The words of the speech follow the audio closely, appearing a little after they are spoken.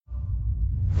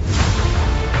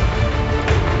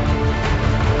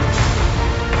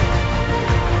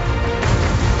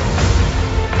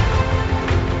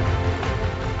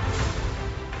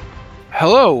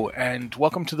Hello, and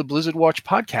welcome to the Blizzard Watch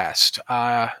podcast.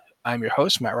 I'm your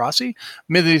host, Matt Rossi.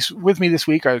 With me this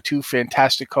week are two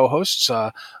fantastic co-hosts,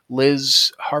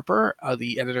 Liz Harper,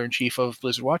 the editor-in-chief of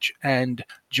Blizzard Watch, and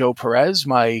Joe Perez,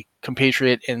 my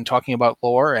compatriot in talking about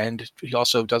lore, and he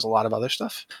also does a lot of other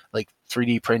stuff, like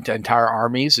 3D print entire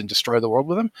armies and destroy the world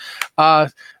with them.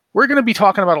 We're going to be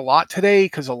talking about a lot today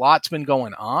because a lot's been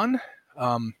going on.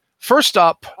 First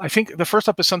up, I think the first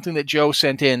up is something that Joe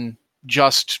sent in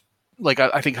just like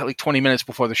 20 minutes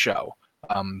before the show.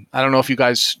 I don't know if you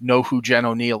guys know who Jen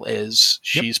O'Neill is.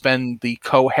 She's been the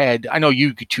co-head. I know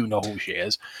you two know who she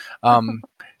is.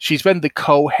 She's been the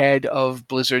co-head of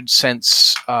Blizzard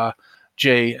since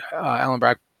Jay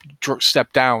Allenbrack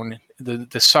stepped down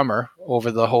this summer over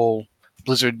the whole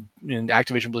Blizzard and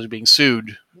Activision Blizzard being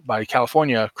sued by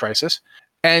California crisis.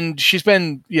 And she's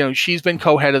been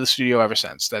co-head of the studio ever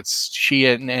since. That's she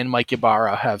and Mike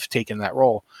Ybarra have taken that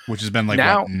role. Which has been like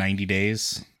now, 90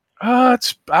 days?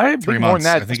 It's 3 months.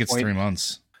 I think it's 3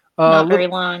 months. Not very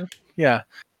long. Yeah.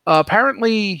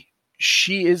 Apparently,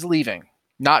 she is leaving.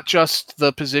 Not just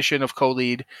the position of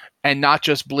co-lead and not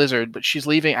just Blizzard, but she's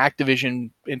leaving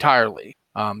Activision entirely.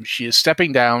 She is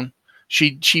stepping down.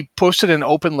 She posted an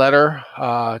open letter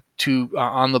on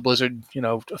the Blizzard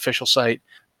official site,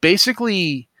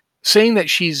 basically saying that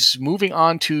she's moving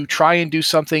on to try and do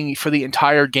something for the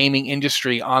entire gaming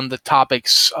industry on the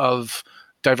topics of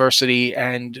diversity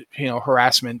and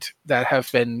harassment that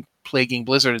have been plaguing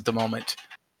Blizzard at the moment.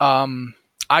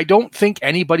 I don't think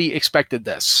anybody expected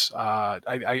this.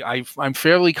 I'm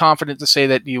fairly confident to say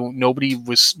that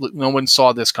no one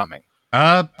saw this coming.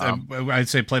 I'd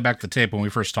say play back the tape. When we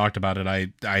first talked about it,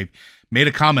 I made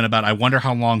a comment about I wonder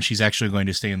how long she's actually going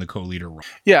to stay in the co-leader role.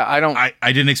 Yeah, I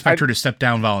didn't expect her to step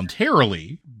down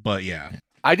voluntarily, but yeah.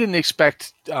 I didn't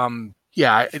expect it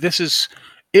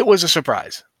was a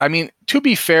surprise. I mean, to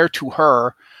be fair to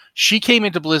her, she came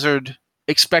into Blizzard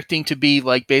expecting to be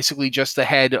like basically just the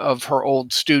head of her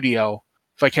old studio,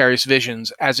 Vicarious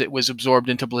Visions, as it was absorbed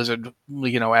into Blizzard,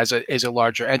 as a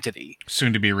larger entity.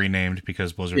 Soon to be renamed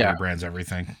because Blizzard rebrands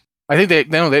everything. I think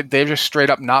they're just straight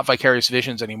up not Vicarious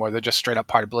Visions anymore. They're just straight up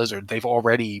part of Blizzard. They've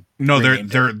already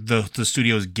the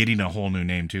studio's getting a whole new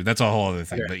name too. That's a whole other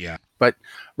thing, but yeah. But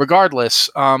regardless,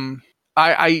 I'm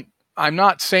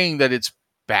not saying that it's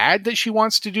bad that she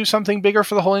wants to do something bigger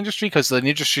for the whole industry because the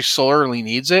industry sorely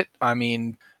needs it. I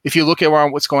mean, if you look at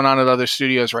what's going on at other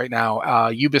studios right now,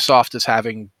 Ubisoft is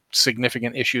having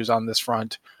significant issues on this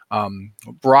front.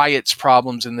 Riot's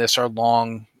problems in this are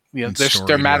long.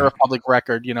 They're matter of public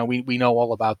record. We know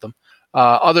all about them.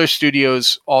 Other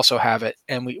studios also have it,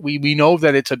 and we know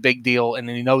that it's a big deal, and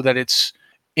we know that it's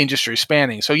industry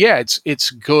spanning. So yeah,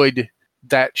 it's good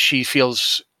that she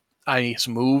feels is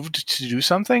moved to do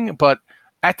something, but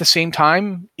at the same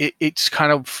time, it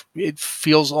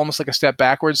feels almost like a step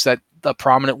backwards that the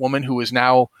prominent woman who is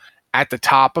now at the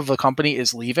top of the company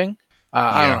is leaving.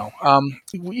 I don't know.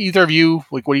 Either of you,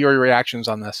 what are your reactions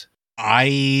on this?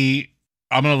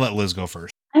 I'm going to let Liz go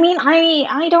first. I mean,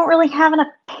 I don't really have an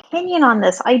opinion on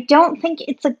this. I don't think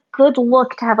it's a good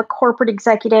look to have a corporate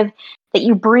executive that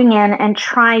you bring in and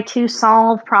try to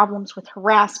solve problems with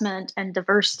harassment and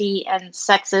diversity and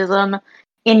sexism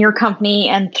in your company,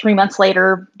 and 3 months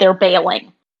later, they're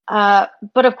bailing.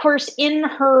 But of course, in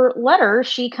her letter,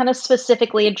 she kind of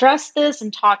specifically addressed this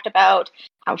and talked about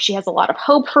how she has a lot of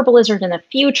hope for Blizzard in the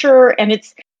future, and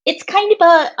it's kind of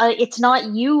a it's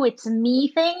not you, it's me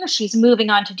thing. She's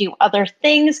moving on to do other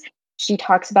things. She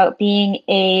talks about being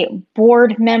a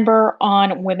board member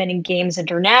on Women in Games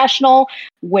International,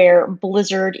 where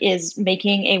Blizzard is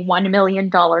making a $1 million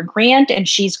grant, and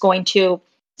she's going to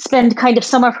spend kind of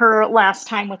some of her last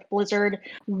time with Blizzard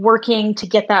working to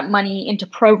get that money into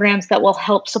programs that will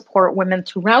help support women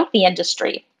throughout the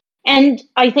industry. And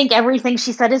I think everything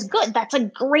she said is good. That's a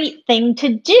great thing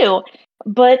to do.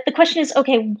 But the question is,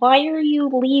 okay, why are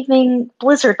you leaving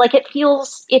Blizzard? Like, it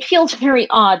feels very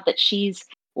odd that she's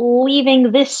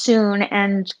leaving this soon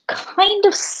and kind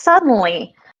of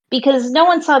suddenly, because no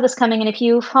one saw this coming. And if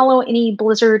you follow any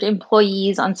Blizzard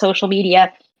employees on social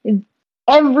media,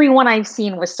 everyone I've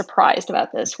seen was surprised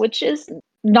about this, which is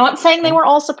not saying they were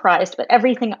all surprised, but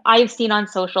everything I've seen on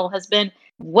social has been,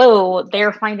 whoa,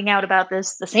 they're finding out about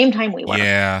this the same time we were.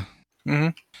 Yeah. Mm-hmm.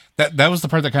 That was the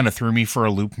part that kind of threw me for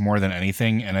a loop more than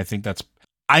anything. And I think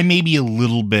I may be a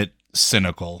little bit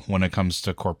cynical when it comes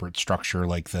to corporate structure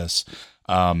like this.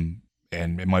 And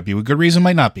it might be a good reason,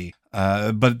 might not be.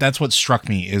 But that's what struck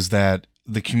me, is that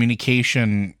the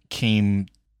communication came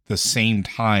the same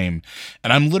time.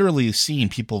 And I'm literally seeing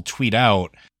people tweet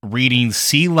out, reading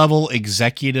C-level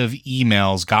executive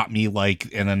emails got me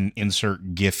like, and then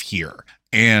insert GIF here.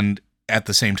 And at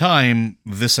the same time,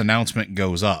 this announcement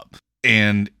goes up,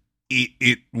 and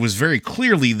it was very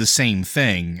clearly the same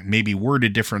thing, maybe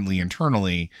worded differently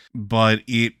internally, but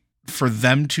for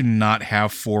them to not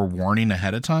have forewarning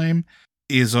ahead of time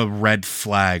is a red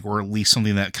flag, or at least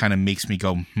something that kind of makes me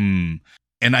go, And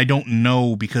I don't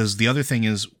know, because the other thing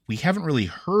is we haven't really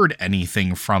heard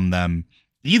anything from them,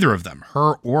 either of them,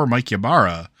 her or Mike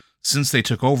Ybarra, since they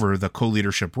took over the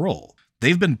co-leadership role.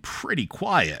 They've been pretty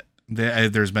quiet.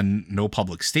 There's been no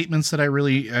public statements that I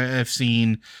really have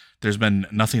seen. There's been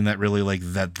nothing that really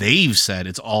that they've said.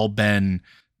 It's all been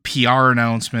PR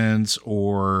announcements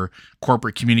or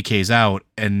corporate communiques out,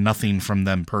 and nothing from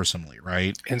them personally,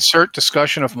 right? Insert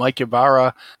discussion of Mike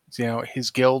Ybarra, his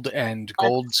guild and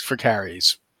golds for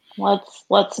carries.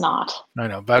 Let's not. I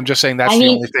know, but I'm just saying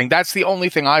only thing. That's the only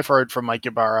thing I've heard from Mike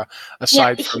Ybarra,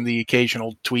 aside from the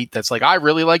occasional tweet that's I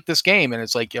really like this game, and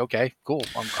it's okay, cool.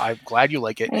 I'm glad you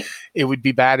like it. Right. It would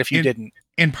be bad if you didn't.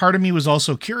 And part of me was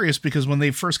also curious, because when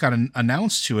they first got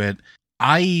announced to it,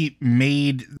 I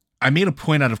made a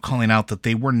point out of calling out that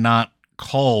they were not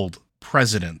called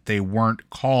president. They weren't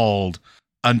called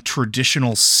a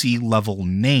traditional C-level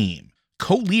name.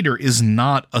 Co-leader is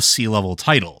not a C-level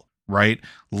title, right?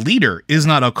 Leader is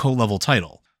not a co-level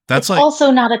title. That's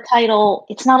also not a title.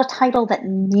 It's not a title that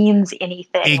means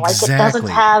anything. Exactly. It doesn't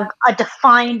have a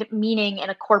defined meaning in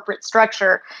a corporate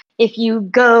structure. If you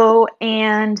go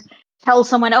and tell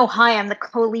someone, "Oh, hi, I'm the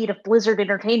co-lead of Blizzard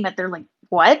Entertainment," they're like,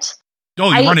 "What?"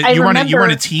 Oh, you run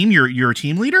a team? You're a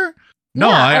team leader? No,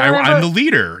 yeah, I'm the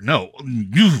leader. No,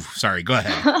 sorry, go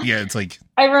ahead. Yeah, it's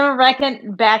I remember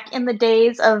back in the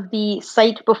days of the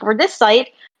site before this site,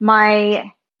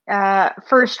 my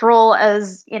first role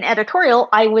as in editorial,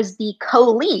 I was the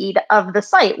co-lead of the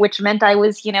site, which meant I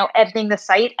was, editing the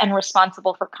site and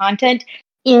responsible for content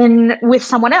with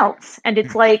someone else. And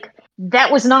it's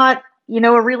that was not,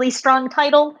 a really strong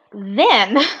title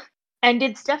then. And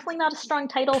it's definitely not a strong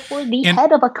title for the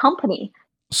head of a company.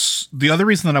 The other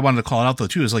reason that I wanted to call it out, though,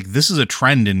 too, is this is a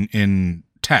trend in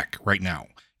tech right now.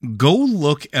 Go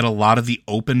look at a lot of the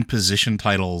open position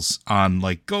titles on,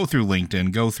 go through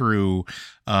LinkedIn, go through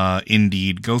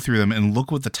Indeed, go through them, and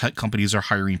look what the tech companies are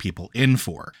hiring people in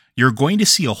for. You're going to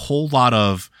see a whole lot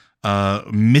of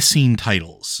missing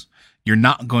titles. You're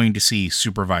not going to see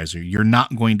supervisor. You're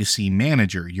not going to see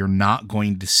manager. You're not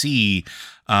going to see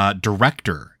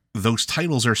director. Those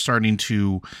titles are starting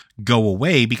to go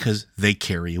away because they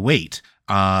carry weight.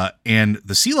 And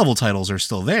the C-level titles are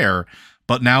still there,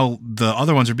 but now the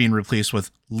other ones are being replaced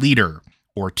with leader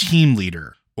or team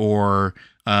leader or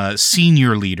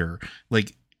senior leader.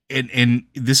 And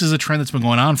this is a trend that's been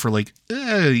going on for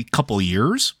a couple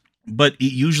years, but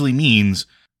it usually means,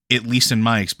 at least in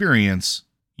my experience,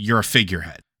 you're a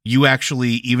figurehead. You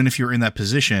actually, even if you're in that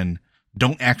position,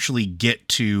 don't actually get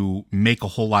to make a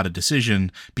whole lot of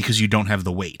decision because you don't have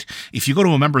the weight. If you go to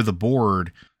a member of the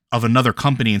board of another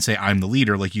company and say, I'm the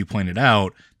leader, like you pointed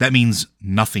out, that means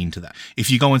nothing to them.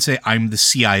 If you go and say, I'm the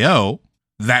CIO,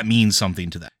 that means something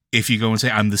to them. If you go and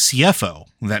say, I'm the CFO,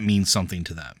 that means something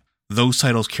to them. Those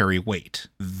titles carry weight,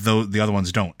 though the other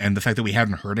ones don't. And the fact that we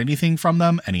haven't heard anything from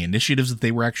them, any initiatives that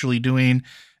they were actually doing,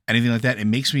 anything like that, it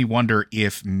makes me wonder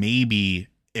if maybe,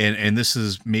 and this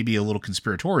is maybe a little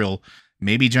conspiratorial,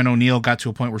 maybe Jen O'Neill got to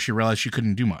a point where she realized she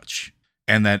couldn't do much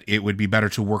and that it would be better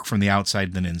to work from the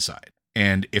outside than inside.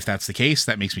 And if that's the case,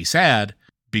 that makes me sad,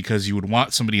 because you would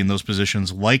want somebody in those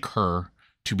positions like her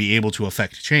to be able to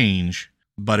affect change.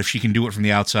 But if she can do it from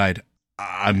the outside,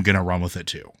 I'm going to run with it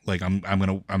too. I'm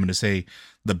going to say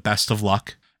the best of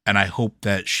luck. And I hope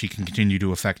that she can continue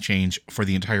to affect change for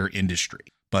the entire industry.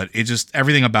 But it just,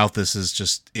 everything about this is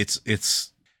just,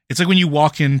 it's like when you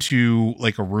walk into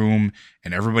a room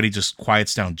and everybody just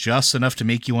quiets down just enough to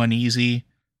make you uneasy,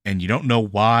 and you don't know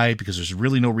why, because there's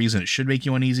really no reason it should make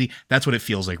you uneasy. That's what it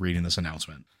feels like reading this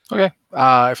announcement. Okay.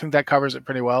 I think that covers it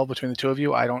pretty well between the two of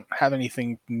you. I don't have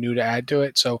anything new to add to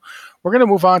it. So we're going to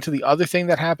move on to the other thing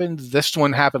that happened. This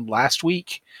one happened last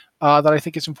week that I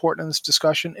think is important in this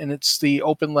discussion, and it's the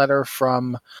open letter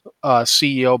from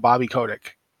CEO Bobby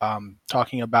Kotick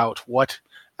talking about what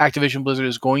Activision Blizzard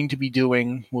is going to be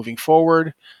doing moving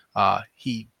forward.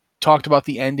 He talked about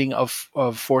the ending of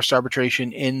forced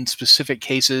arbitration in specific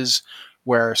cases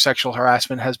where sexual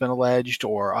harassment has been alleged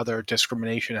or other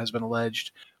discrimination has been alleged,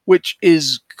 which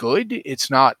is good. It's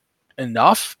not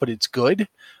enough, but it's good.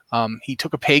 He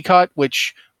took a pay cut,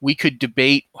 which we could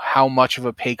debate how much of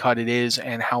a pay cut it is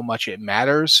and how much it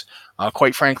matters.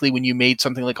 Quite frankly, when you made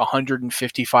something like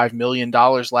 $155 million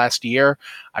last year,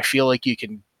 I feel like you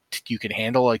can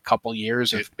handle a couple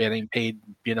years of getting paid,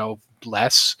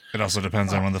 less. It also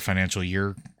depends on when the financial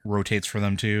year rotates for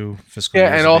them too. Fiscal Yeah,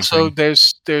 year is and a big also thing.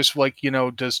 there's like,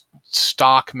 does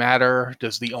stock matter?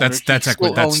 Does the owner That's he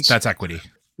equity. still owns? That's equity.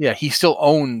 Yeah, he still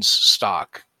owns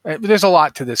stock. There's a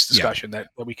lot to this Yeah. discussion that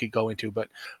we could go into, but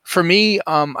for me,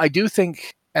 I do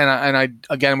think, and I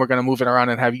again, we're going to move it around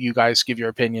and have you guys give your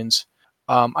opinions.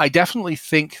 I definitely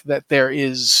think that there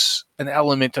is an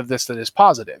element of this that is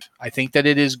positive. I think that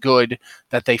it is good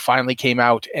that they finally came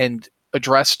out and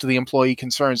addressed the employee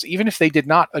concerns, even if they did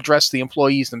not address the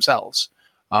employees themselves.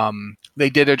 They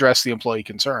did address the employee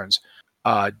concerns.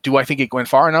 Do I think it went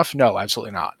far enough? No,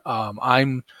 absolutely not.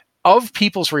 Of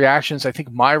people's reactions, I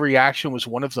think my reaction was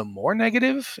one of the more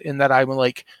negative in that I'm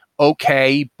like,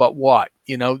 okay, but what?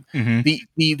 Mm-hmm.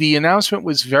 The announcement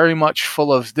was very much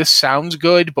full of this sounds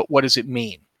good, but what does it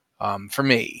mean? For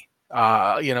me,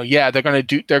 yeah, they're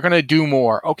gonna do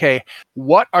more. Okay,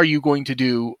 what are you going to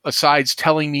do besides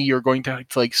telling me you're going to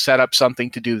like set up something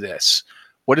to do this?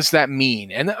 What does that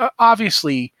mean? And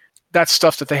obviously, that's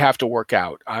stuff that they have to work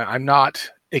out. I'm not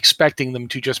expecting them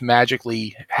to just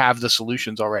magically have the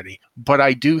solutions already, but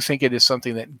I do think it is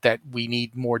something that we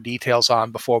need more details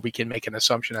on before we can make an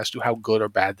assumption as to how good or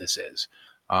bad this is.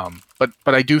 But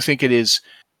I do think it's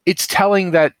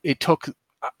telling that it took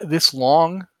this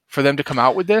long for them to come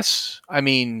out with this. I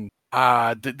mean,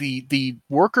 the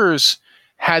workers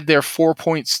had their 4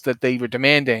 points that they were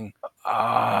demanding.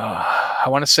 I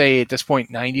want to say at this point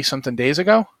 90 something days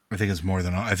ago. I think it's more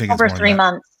than. I think over it's more 3 than that.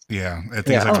 months. Yeah, I think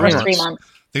Yeah, it's like Over 3 3 months. months.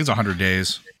 I think it's 100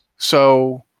 days.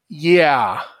 So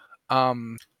yeah,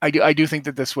 I do think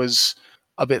that this was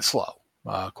a bit slow,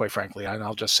 quite frankly, and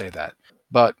I'll just say that.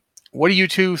 But what do you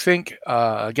two think?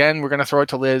 Again, we're going to throw it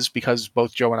to Liz because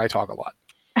both Joe and I talk a lot.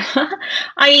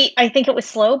 I think it was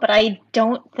slow, but I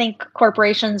don't think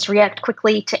corporations react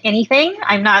quickly to anything.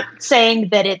 I'm not saying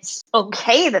that it's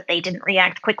okay that they didn't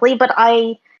react quickly, but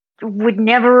I would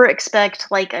never expect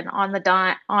like an on the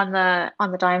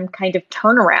dime kind of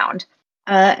turnaround.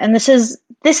 And this is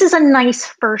a nice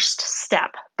first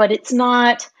step, but it's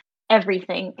not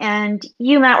everything. And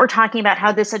you, Matt, were talking about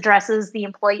how this addresses the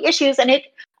employee issues, and it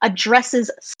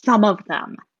addresses some of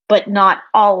them, but not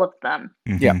all of them.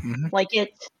 Mm-hmm. Yeah. Mm-hmm. Like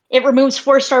it removes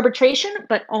forced arbitration,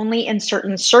 but only in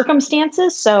certain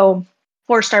circumstances. So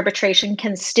forced arbitration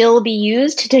can still be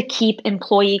used to keep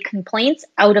employee complaints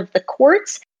out of the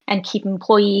courts and keep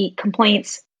employee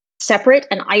complaints separate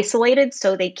and isolated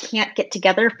so they can't get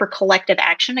together for collective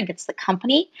action against the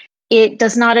company. It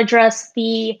does not address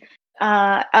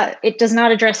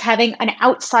having an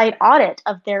outside audit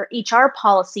of their HR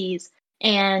policies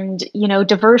and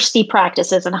diversity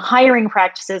practices and hiring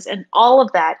practices and all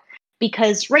of that,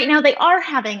 because right now they are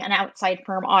having an outside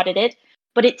firm audit it,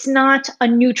 but it's not a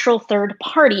neutral third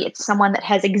party. It's someone that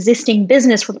has existing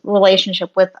business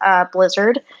relationship with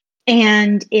Blizzard,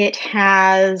 and it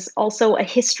has also a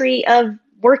history of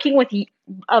working with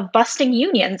busting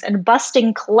unions and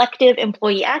busting collective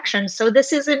employee action. So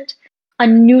this isn't a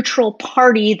neutral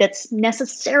party that's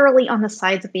necessarily on the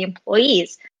sides of the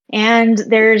employees. And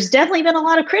there's definitely been a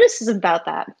lot of criticism about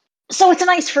that. So it's a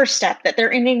nice first step that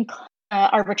they're ending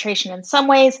arbitration in some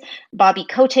ways. Bobby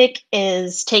Kotick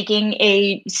is taking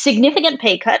a significant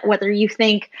pay cut, whether you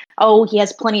think, oh, he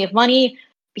has plenty of money.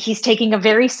 He's taking a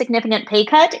very significant pay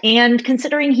cut. And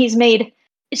considering he's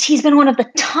been one of the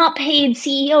top paid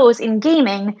CEOs in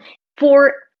gaming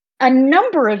for a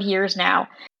number of years now,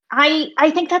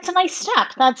 I think that's a nice step.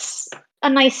 That's a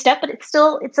nice step, but it's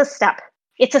a step.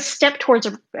 It's a step towards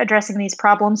addressing these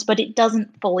problems, but it doesn't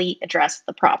fully address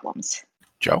the problems.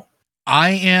 Joe?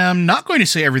 I am not going to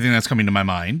say everything that's coming to my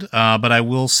mind, but I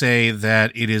will say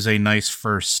that it is a nice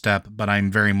first step, but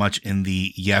I'm very much in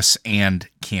the yes and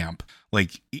camp.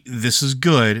 Like, this is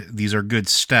good. These are good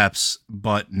steps,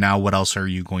 but now what else are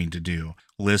you going to do?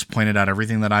 Liz pointed out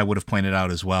everything that I would have pointed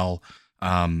out as well.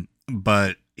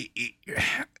 But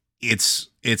it's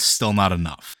still not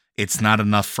enough. It's not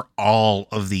enough for all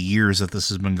of the years that this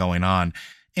has been going on.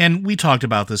 And we talked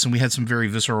about this, and we had some very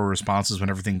visceral responses when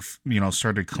everything,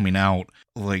 started coming out,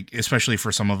 like, especially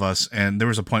for some of us. And there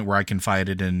was a point where I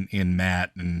confided in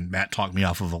Matt, and Matt talked me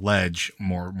off of a ledge,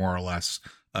 more or less.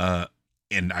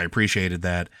 And I appreciated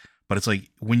that. But it's like,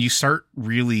 when you start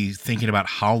really thinking about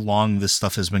how long this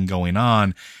stuff has been going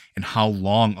on and how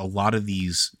long a lot of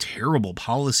these terrible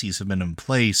policies have been in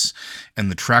place and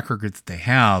the track record that they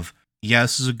have,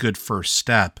 yes, this is a good first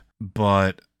step,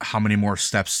 but how many more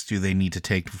steps do they need to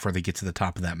take before they get to the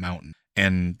top of that mountain?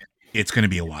 And it's going to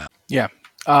be a while. Yeah.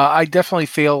 I definitely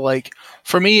feel like,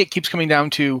 for me, it keeps coming down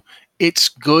to, it's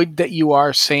good that you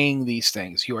are saying these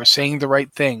things. You are saying the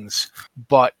right things,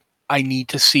 but I need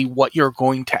to see what you're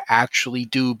going to actually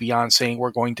do beyond saying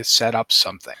we're going to set up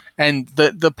something. And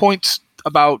the points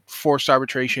about forced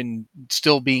arbitration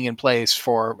still being in place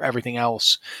for everything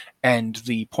else, and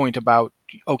the point about,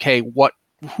 okay,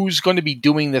 who's going to be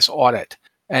doing this audit?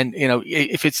 And,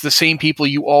 if it's the same people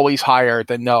you always hire,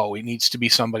 then no, it needs to be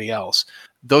somebody else.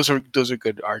 Those are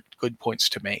good points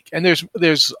to make. And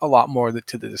there's a lot more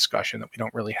to the discussion that we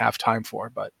don't really have time for,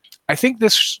 but I think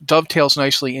this dovetails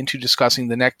nicely into discussing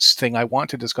the next thing I want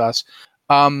to discuss.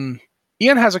 Ian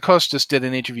Hazzikostas did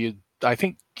an interview, I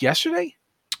think yesterday,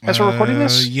 as we're recording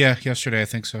this. Yeah, yesterday, I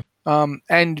think so.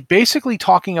 And basically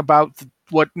talking about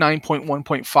what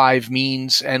 9.1.5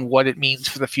 means and what it means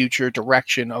for the future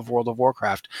direction of World of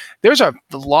Warcraft. There's a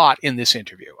lot in this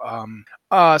interview.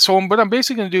 So what I'm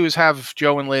basically going to do is have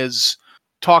Joe and Liz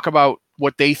talk about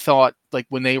what they thought, like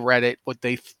when they read it, what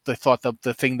they thought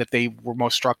the thing that they were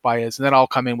most struck by is, and then I'll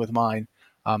come in with mine.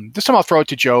 This time I'll throw it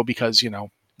to Joe because,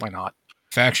 why not?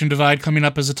 Faction divide coming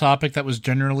up as a topic that was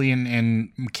generally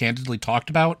and candidly talked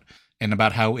about, and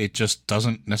about how it just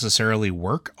doesn't necessarily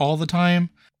work all the time.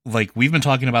 Like, we've been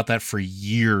talking about that for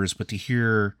years, but to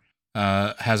hear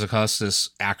Hazzikostas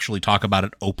actually talk about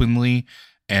it openly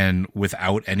and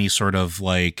without any sort of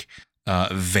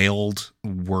veiled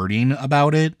wording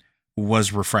about it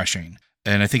was refreshing.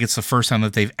 And I think it's the first time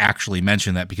that they've actually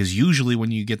mentioned that, because usually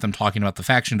when you get them talking about the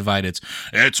faction divide,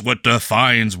 it's what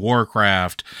defines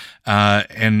Warcraft.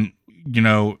 And,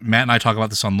 Matt and I talk about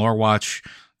this on Lore Watch.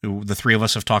 The three of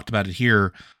us have talked about it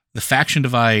here. The faction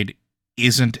divide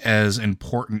isn't as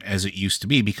important as it used to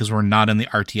be because we're not in the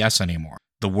RTS anymore.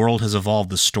 The world has evolved.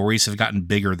 The stories have gotten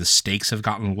bigger. The stakes have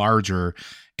gotten larger.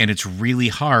 And it's really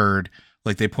hard,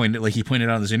 like he pointed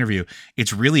out in this interview,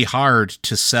 it's really hard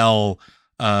to sell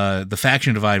the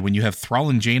faction divide when you have Thrall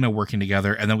and Jaina working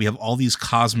together, and then we have all these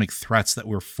cosmic threats that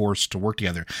we're forced to work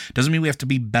together. Doesn't mean we have to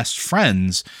be best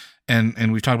friends.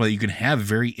 And we've talked about that you can have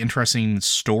very interesting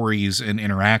stories and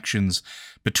interactions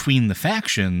between the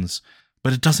factions,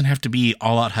 but it doesn't have to be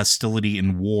all-out hostility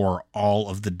and war all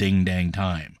of the ding-dang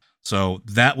time. So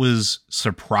that was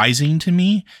surprising to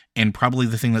me, and probably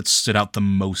the thing that stood out the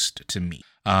most to me.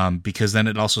 Because then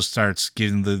it also starts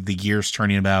getting the gears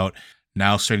turning about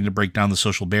now, starting to break down the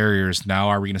social barriers. Now,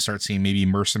 are we going to start seeing maybe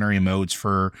mercenary modes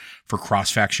for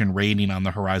cross-faction raiding on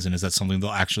the horizon? Is that something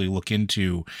they'll actually look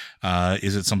into?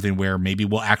 Is it something where maybe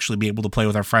we'll actually be able to play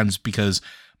with our friends because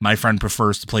my friend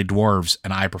prefers to play dwarves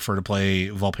and I prefer to play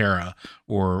Volpera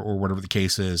or whatever the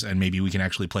case is, and maybe we can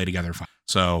actually play together fine.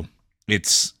 So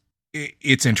it's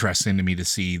interesting to me to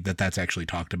see that that's actually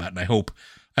talked about, and I hope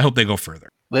they go further.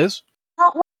 Liz?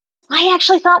 What I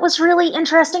actually thought was really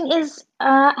interesting is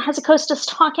Hazzikostas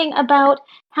talking about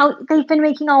how they've been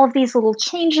making all of these little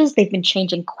changes. They've been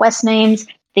changing quest names.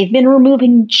 They've been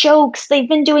removing jokes. They've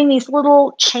been doing these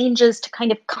little changes to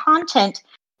kind of content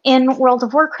in World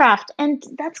of Warcraft. And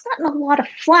that's gotten a lot of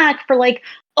flack for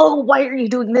oh, why are you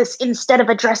doing this instead of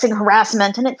addressing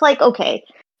harassment? And it's okay,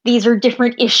 these are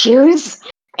different issues.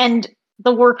 And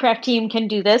the Warcraft team can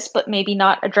do this, but maybe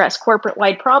not address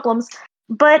corporate-wide problems.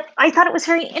 But I thought it was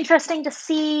very interesting to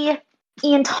see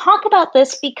Ian talk about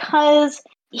this, because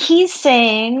he's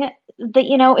saying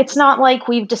that, it's not like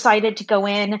we've decided to go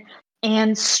in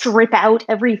and strip out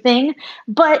everything,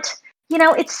 but,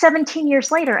 it's 17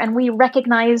 years later, and we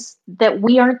recognize that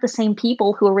we aren't the same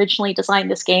people who originally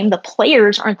designed this game. The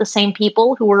players aren't the same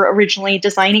people who were originally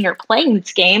designing or playing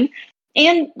this game.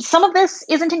 And some of this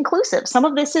isn't inclusive. Some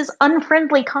of this is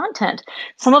unfriendly content.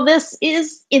 Some of this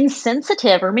is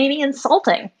insensitive or maybe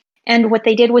insulting. And what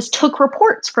they did was took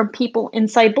reports from people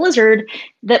inside Blizzard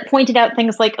that pointed out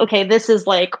things like, okay, this is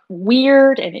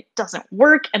weird and it doesn't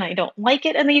work and I don't like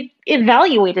it. And they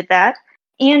evaluated that,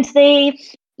 and they,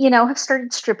 have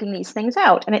started stripping these things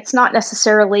out. And it's not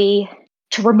necessarily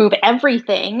to remove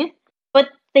everything, but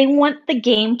they want the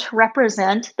game to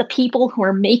represent the people who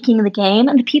are making the game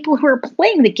and the people who are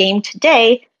playing the game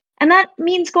today. And that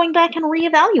means going back and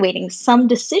reevaluating some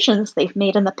decisions they've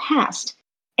made in the past.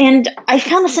 And I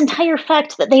found this entire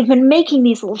fact that they've been making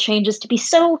these little changes to be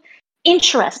so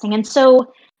interesting and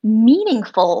so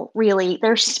meaningful, really.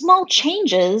 They're small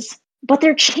changes, but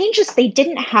they're changes they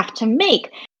didn't have to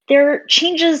make. They're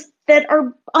changes that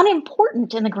are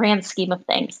unimportant in the grand scheme of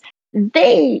things.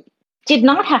 They did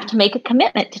not have to make a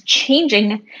commitment to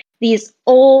changing these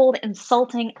old,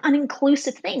 insulting,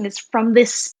 uninclusive things from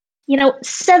this,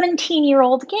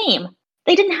 17-year-old game.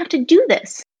 They didn't have to do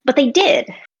this, but they did.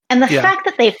 And the fact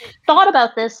that they've thought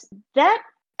about this, that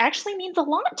actually means a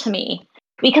lot to me,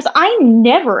 because I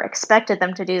never expected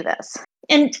them to do this.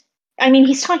 And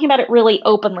he's talking about it really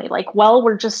openly,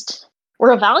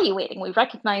 we're evaluating. We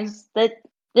recognize that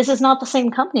This is not the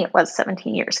same company it was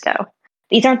 17 years ago.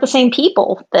 These aren't the same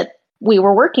people that we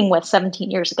were working with 17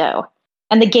 years ago.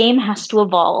 And the game has to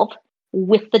evolve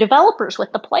with the developers,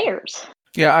 with the players.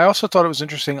 Yeah, I also thought it was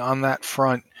interesting on that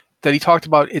front that he talked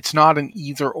about it's not an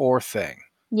either or thing.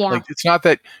 Yeah. Like, it's not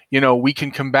that, we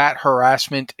can combat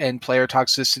harassment and player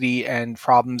toxicity and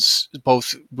problems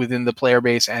both within the player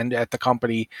base and at the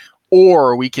company,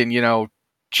 or we can,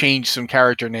 change some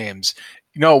character names.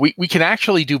 No, we can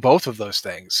actually do both of those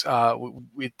things.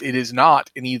 It is not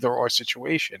an either or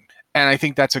situation. And I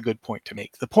think that's a good point to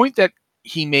make. The point that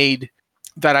he made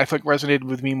that I think resonated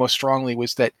with me most strongly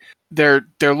was that they're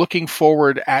looking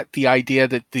forward at the idea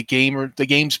that the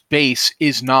game's base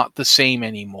is not the same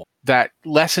anymore. That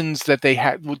lessons that they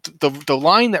had, the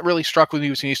line that really struck with me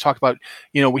was when he's talked about,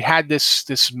 we had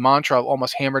this mantra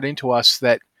almost hammered into us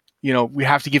that, we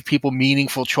have to give people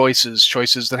meaningful choices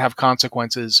that have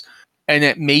consequences, and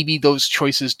that maybe those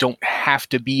choices don't have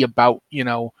to be about,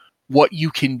 what you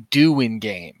can do in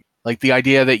game. Like the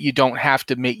idea that you don't have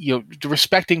to make,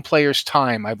 respecting players'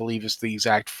 time, I believe is the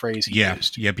exact phrase he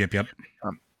used. Yep.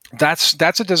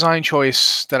 That's a design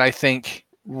choice that I think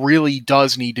really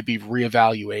does need to be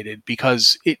reevaluated,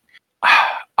 because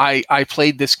I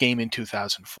played this game in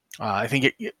 2004. I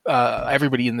think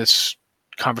everybody in this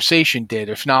conversation did,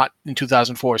 if not in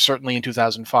 2004, certainly in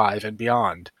 2005 and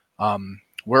beyond.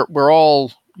 We're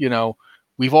all,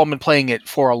 we've all been playing it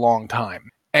for a long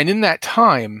time. And in that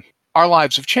time, our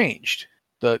lives have changed.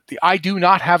 I do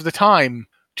not have the time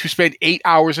to spend 8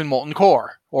 hours in Molten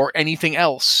Core or anything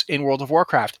else in World of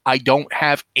Warcraft. I don't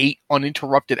have 8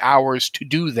 uninterrupted hours to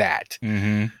do that.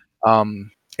 Mm-hmm.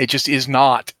 It just is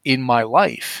not in my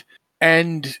life.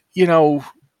 And,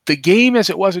 the game as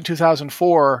it was in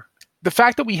 2004, the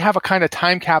fact that we have a kind of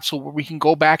time capsule where we can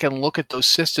go back and look at those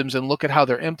systems and look at how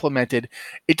they're implemented,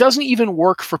 it doesn't even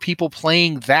work for people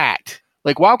playing that.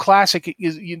 Like WoW Classic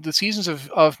is the Seasons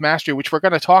of Mastery, which we're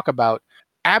going to talk about,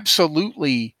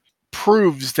 absolutely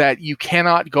proves that you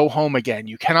cannot go home again.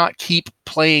 You cannot keep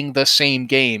playing the same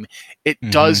game. It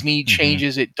does need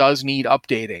changes. It does need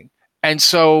updating. And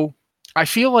so I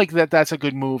feel like that's a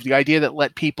good move. The idea that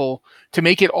let people, to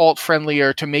make it alt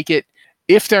friendlier, to make it,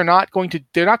 if they're not going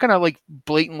to like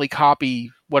blatantly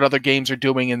copy what other games are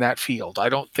doing in that field. I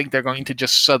don't think they're going to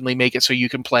just suddenly make it so you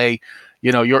can play,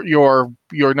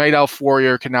 your Night Elf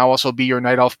warrior can now also be your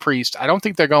Night Elf priest. I don't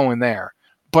think they're going there,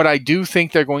 but I do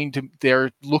think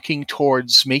they're looking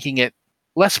towards making it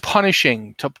less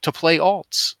punishing to play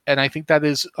alts. And I think that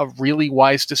is a really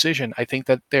wise decision. I think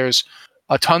that there's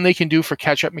a ton they can do for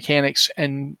catch-up mechanics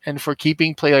and for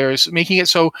keeping players, making it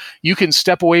so you can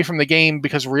step away from the game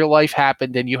because real life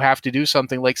happened and you have to do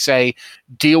something like, say,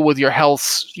 deal with your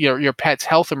health, your pet's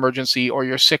health emergency, or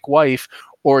your sick wife,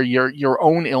 or your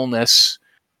own illness,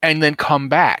 and then come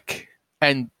back.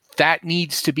 And that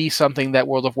needs to be something that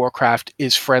World of Warcraft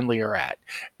is friendlier at.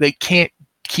 They can't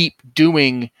keep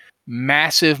doing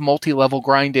massive multi-level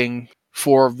grinding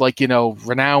for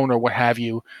renown or what have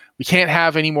you. We can't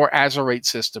have any more Azerate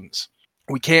systems.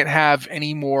 We can't have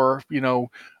any more,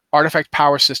 artifact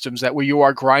power systems where you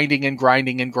are grinding and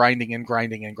grinding and grinding and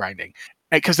grinding and grinding.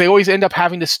 Because they always end up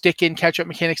having to stick in catch-up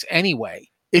mechanics anyway.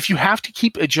 If you have to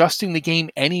keep adjusting the game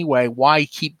anyway, why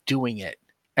keep doing it?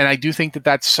 And I do think that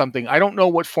that's something, I don't know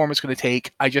what form it's going to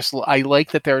take. I like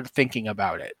that they're thinking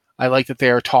about it. I like that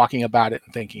they're talking about it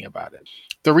and thinking about it.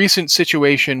 The recent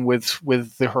situation with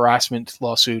the harassment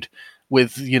lawsuit,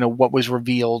 with what was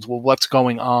revealed, what's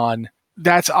going on,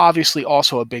 that's obviously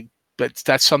also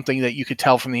that's something that you could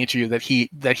tell from the interview that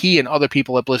he and other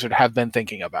people at Blizzard have been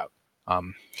thinking about.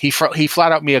 He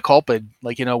flat out mea culpa,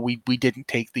 we didn't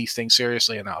take these things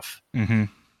seriously enough. Mm-hmm.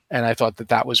 And I thought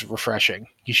that was refreshing.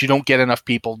 You don't get enough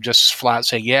people just flat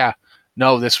saying, yeah,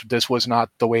 no, this was not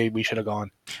the way we should have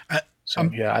gone. I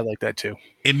like that too.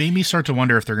 It made me start to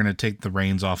wonder if they're going to take the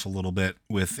reins off a little bit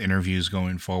with interviews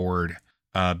going forward.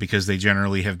 Because they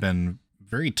generally have been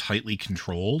very tightly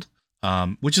controlled,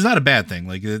 which is not a bad thing.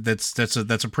 Like that's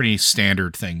a pretty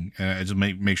standard thing. To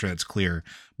make sure that's clear.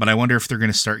 But I wonder if they're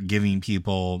going to start giving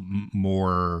people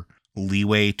more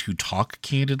leeway to talk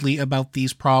candidly about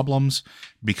these problems,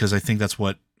 because I think that's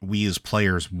what we as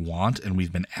players want and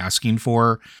we've been asking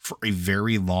for a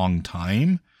very long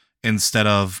time, instead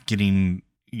of getting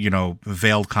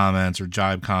veiled comments or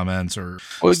jibe comments or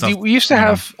stuff. We used to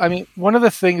have, one of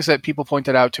the things that people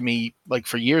pointed out to me, like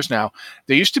for years now,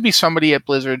 there used to be somebody at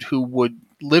Blizzard who would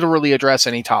literally address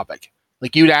any topic.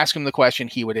 Like you'd ask him the question,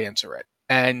 he would answer it.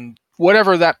 And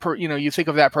whatever that, you think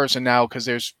of that person now, because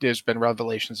there's been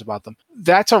revelations about them.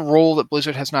 That's a role that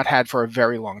Blizzard has not had for a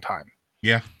very long time.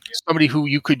 Yeah. Somebody who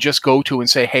you could just go to and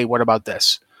say, hey, what about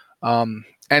this?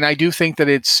 And I do think that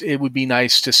it would be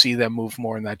nice to see them move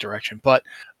more in that direction. But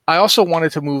I also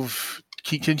wanted to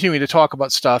continue to talk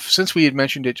about stuff since we had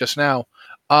mentioned it just now.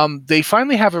 They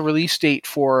finally have a release date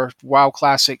for WoW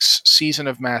Classic's Season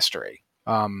of Mastery.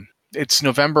 It's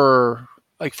November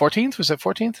 14th. Was that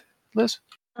 14th, Liz?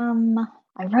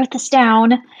 I wrote this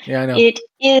down. Yeah, I know. It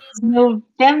is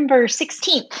November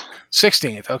 16th.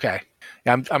 16th. Okay.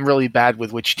 Yeah, I'm really bad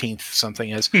with which teenth something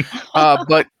is.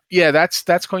 But yeah,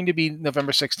 that's going to be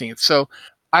November 16th. So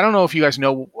I don't know if you guys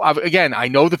know. Again, I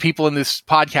know the people in this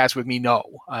podcast with me know.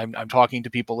 I'm talking to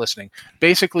people listening.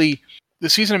 Basically, the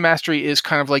Season of Mastery is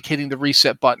kind of like hitting the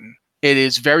reset button. It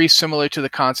is very similar to the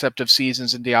concept of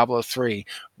seasons in Diablo 3,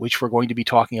 which we're going to be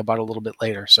talking about a little bit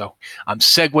later. So I'm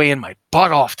segueing my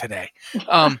butt off today.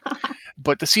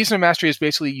 But the Season of Mastery is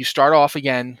basically you start off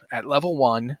again at level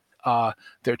 1.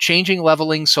 They're changing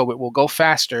leveling so it will go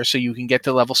faster, so you can get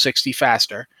to level 60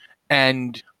 faster.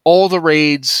 And all the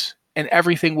raids and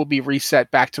everything will be reset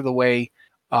back to the way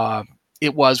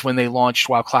it was when they launched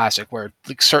WoW Classic, where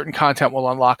certain content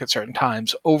will unlock at certain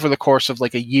times. Over the course of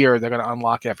a year, they're going to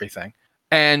unlock everything.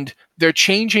 And they're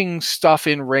changing stuff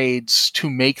in raids to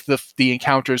make the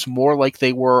encounters more like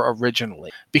they were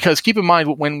originally. Because keep in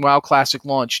mind, when WoW Classic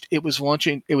launched, it was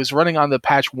running on the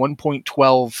patch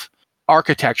 1.12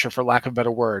 architecture, for lack of a better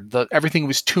word. Everything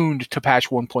was tuned to patch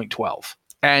 1.12.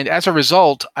 And as a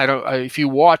result, if you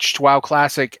watched WoW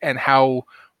Classic and how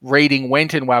raiding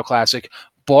went in WoW Classic,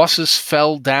 bosses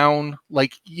fell down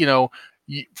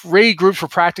raid groups were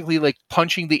practically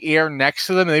punching the air next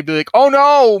to them, and they'd be like, "Oh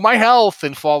no, my health,"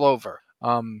 and fall over.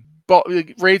 But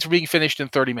raids were being finished in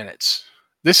 30 minutes.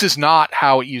 This is not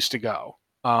how it used to go.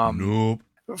 Nope.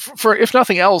 For if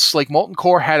nothing else, Molten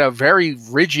Core had a very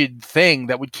rigid thing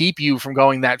that would keep you from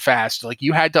going that fast.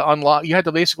 You had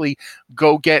to basically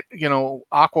go get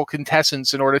Aqua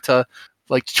Quintessence in order to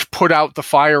put out the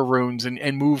fire runes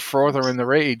and move further in the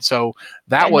raid. So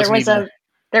that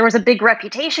there was a big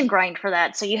reputation grind for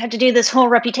that. So you had to do this whole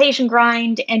reputation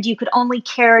grind, and you could only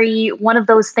carry one of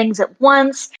those things at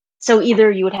once. So either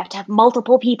you would have to have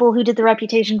multiple people who did the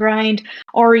reputation grind,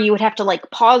 or you would have to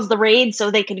pause the raid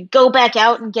so they could go back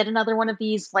out and get another one of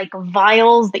these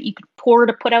vials that you could pour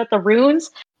to put out the runes.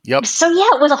 Yep. So yeah,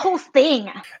 it was a whole thing.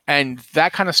 And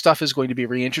that kind of stuff is going to be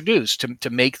reintroduced to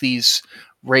make these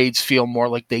raids feel more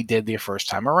like they did the first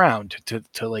time around, to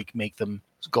make them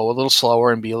go a little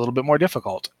slower and be a little bit more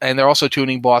difficult. And they're also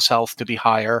tuning boss health to be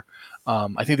higher.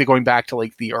 I think they're going back to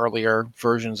the earlier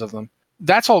versions of them.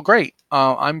 That's all great.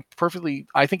 I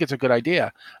think it's a good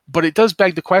idea, but it does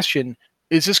beg the question,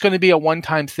 is this going to be a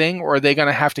one-time thing, or are they going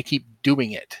to have to keep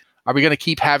doing it? Are we going to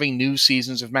keep having new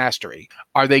seasons of Mastery?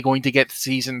 Are they going to get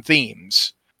season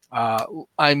themes?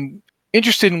 I'm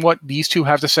interested in what these two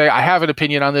have to say. I have an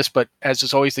opinion on this, but as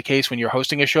is always the case when you're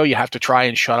hosting a show, you have to try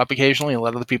and shut up occasionally and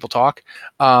let other people talk.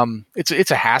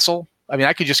 It's a hassle. I mean,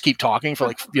 I could just keep talking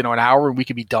for an hour and we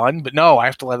could be done, but no, I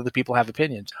have to let other people have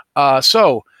opinions.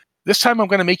 So this time I'm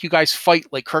going to make you guys fight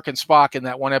like Kirk and Spock in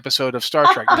that one episode of Star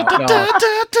Trek.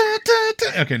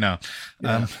 Okay, no.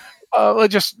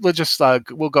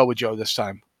 We'll go with Joe this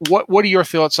time. What are your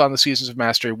thoughts on the Seasons of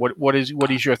Mastery? What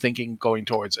is your thinking going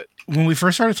towards it? When we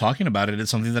first started talking about it,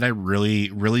 it's something that I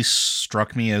really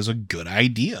struck me as a good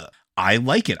idea. I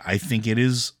like it. I think it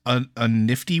is a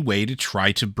nifty way to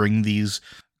try to bring these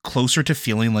closer to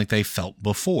feeling like they felt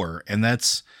before. And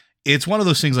it's one of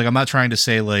those things, I'm not trying to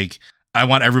say I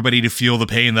want everybody to feel the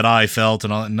pain that I felt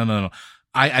and all. No.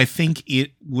 I think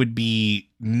it would be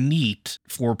neat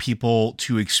for people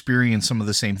to experience some of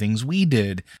the same things we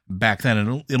did back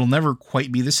then. It'll never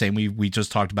quite be the same. We just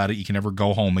talked about it. You can never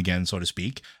go home again, so to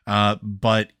speak.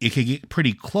 But it could get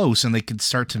pretty close, and they could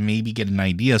start to maybe get an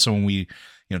idea. So when we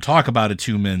talk about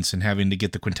attunements and having to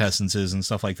get the quintessences and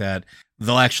stuff like that,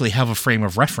 they'll actually have a frame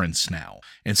of reference now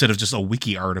instead of just a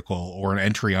wiki article or an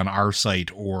entry on our site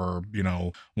or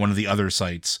one of the other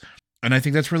sites. And I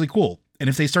think that's really cool. And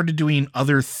if they started doing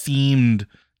other themed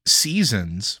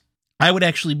seasons, I would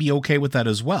actually be okay with that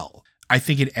as well. I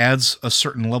think it adds a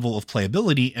certain level of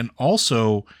playability, and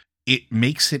also it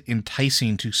makes it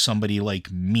enticing to somebody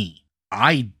like me.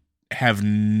 I have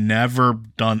never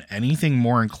done anything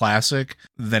more in Classic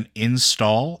than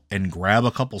install and grab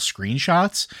a couple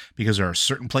screenshots, because there are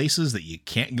certain places that you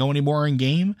can't go anymore in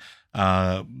game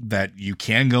that you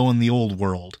can go in the old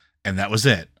world. And that was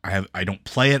it. I don't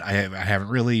play it. I haven't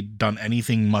really done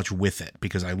anything much with it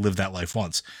because I lived that life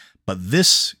once. But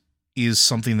this is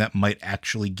something that might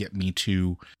actually get me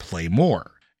to play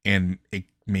more and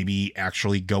maybe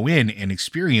actually go in and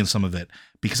experience some of it,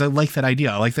 because I like that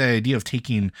idea. I like that idea of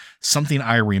taking something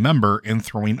I remember and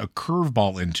throwing a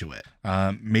curveball into it,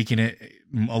 making it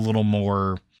a little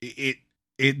more.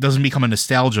 It doesn't become a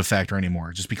nostalgia factor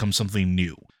anymore. It just becomes something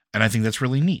new, and I think that's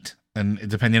really neat. And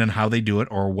depending on how they do it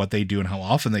or what they do and how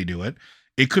often they do it,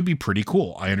 it could be pretty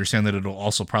cool. I understand that it'll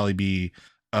also probably be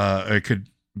it could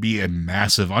be a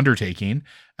massive undertaking,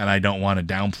 and I don't want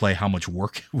to downplay how much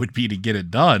work it would be to get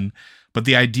it done. But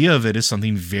the idea of it is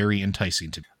something very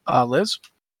enticing to me. Liz?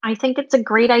 I think it's a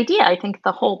great idea. I think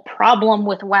the whole problem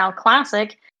with WoW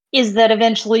Classic is that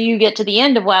eventually you get to the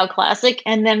end of WoW Classic,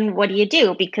 and then what do you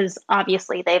do? Because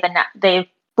obviously they've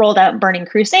rolled out Burning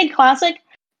Crusade Classic,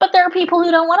 but there are people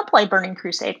who don't want to play Burning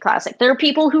Crusade Classic. There are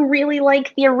people who really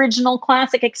like the original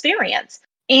Classic experience.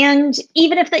 And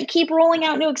even if they keep rolling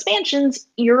out new expansions,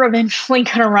 you're eventually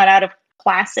going to run out of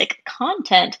Classic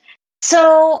content.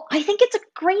 So I think it's a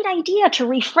great idea to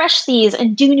refresh these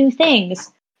and do new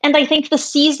things. And I think the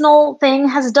seasonal thing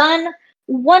has done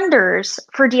wonders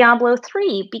for Diablo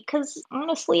 3 because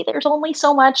honestly, there's only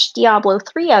so much Diablo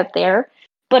 3 out there.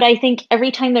 But I think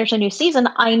every time there's a new season,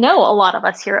 I know a lot of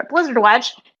us here at Blizzard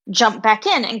Watch jump back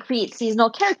in and create seasonal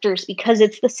characters because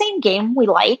it's the same game we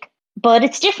like, but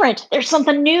it's different. There's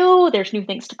something new. There's new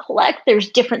things to collect. There's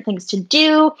different things to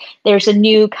do. There's a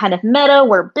new kind of meta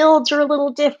where builds are a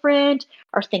little different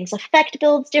or things affect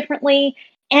builds differently.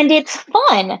 And it's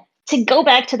fun to go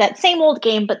back to that same old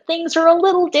game, but things are a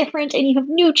little different and you have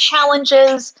new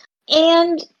challenges.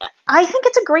 And I think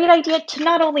it's a great idea to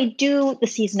not only do the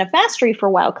Season of Mastery for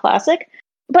WoW Classic,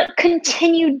 but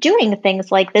continue doing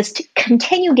things like this to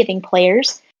continue giving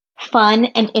players fun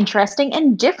and interesting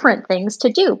and different things to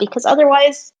do, because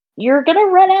otherwise you're going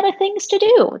to run out of things to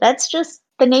do. That's just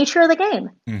the nature of the game.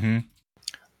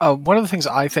 Mm-hmm. One of the things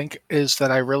I think is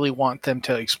that I really want them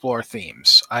to explore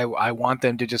themes. I want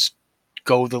them to just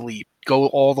go the leap, go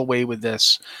all the way with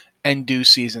this and do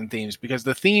season themes, because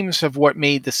the themes have what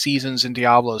made the seasons in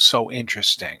Diablo so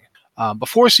interesting.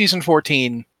 Before season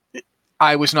 14,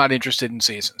 I was not interested in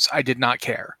seasons. I did not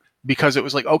care because it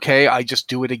was like, okay, I just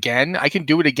do it again. I can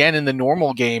do it again in the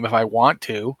normal game if I want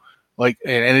to, like,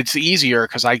 and it's easier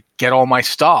because I get all my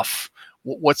stuff.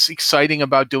 What's exciting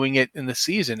about doing it in the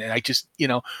season? And I just,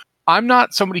 I'm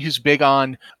not somebody who's big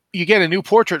on you get a new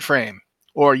portrait frame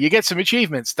or you get some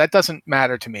achievements. That doesn't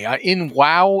matter to me. In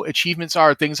WoW, achievements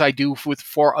are things I do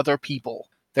for other people.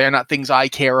 They're not things I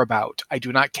care about. I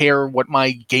do not care what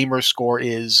my gamer score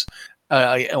is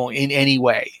in any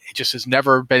way. It just has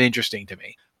never been interesting to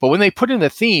me. But when they put in the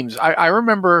themes, I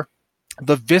remember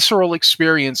the visceral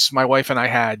experience my wife and I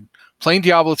had playing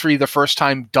Diablo 3 the first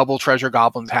time Double Treasure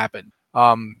Goblins happened.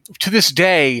 To this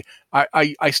day,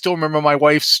 I still remember my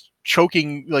wife's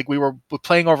choking, like we were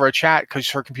playing over a chat because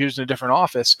her computer's in a different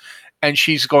office, and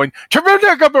she's going, and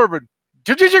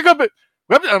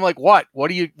I'm like, what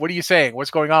are you saying?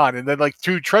 What's going on? And then like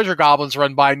 2 treasure goblins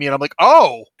run by me and I'm like,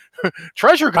 oh,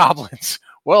 treasure goblins.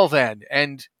 Well then,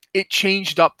 and it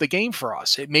changed up the game for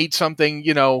us. It made something,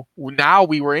 now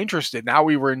we were interested, now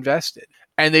we were invested.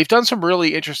 And they've done some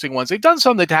really interesting ones. They've done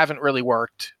some that haven't really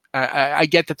worked. I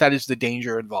get that is the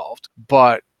danger involved,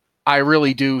 but I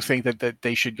really do think that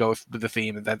they should go with the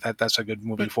theme, and that's a good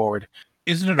moving forward.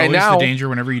 Isn't it always the danger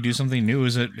whenever you do something new?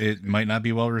 Is it might not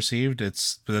be well received?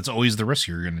 That's always the risk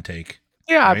you're going to take.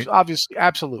 Yeah, right? Obviously,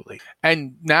 absolutely.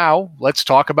 And now let's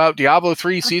talk about Diablo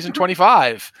 3 Season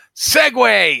 25.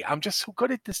 Segue! I'm just so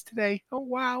good at this today. Oh,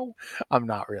 wow. I'm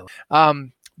not really.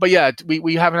 But yeah,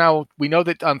 we have now, we know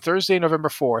that on Thursday, November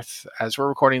 4th, as we're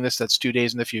recording this, that's 2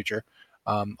 days in the future.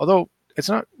 Although it's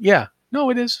not, no,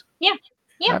 it is.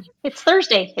 Yeah, it's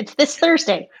Thursday. It's this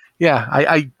Thursday. Yeah,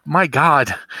 I my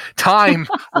God, time.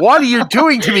 What are you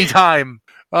doing to me, time?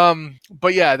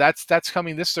 But yeah, that's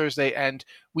coming this Thursday, and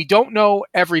we don't know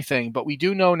everything, but we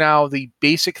do know now the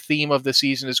basic theme of the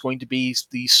season is going to be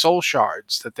the soul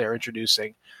shards that they're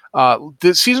introducing.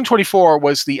 The season 24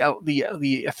 was the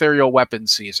ethereal weapon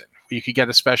season. You could get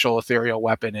a special ethereal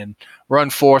weapon and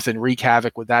run forth and wreak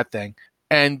havoc with that thing.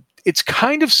 And it's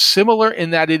kind of similar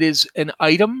in that it is an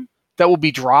item that will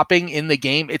be dropping in the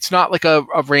game. It's not like a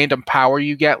random power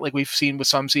you get like we've seen with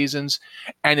some seasons,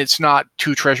 and it's not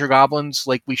 2 treasure goblins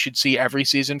like we should see every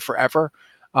season forever.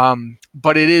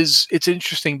 But it's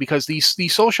interesting because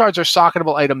these soul shards are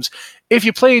socketable items. If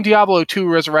you play in Diablo 2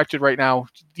 Resurrected right now,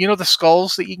 the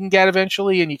skulls that you can get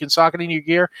eventually and you can socket in your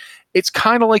gear? It's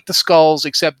kind of like the skulls,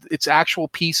 except it's actual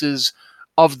pieces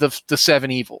of the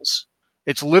 7 evils.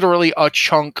 It's literally a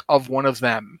chunk of one of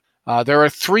them. There are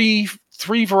three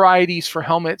varieties for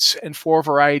helmets and 4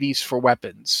 varieties for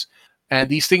weapons. And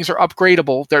these things are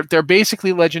upgradable. They're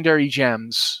basically legendary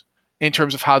gems in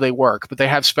terms of how they work, but they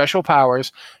have special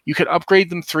powers. You can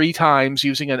upgrade them 3 times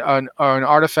using an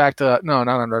artifact, not an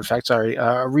artifact, sorry,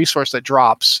 a resource that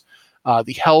drops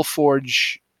the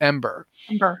Hellforge Ember.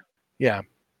 Yeah,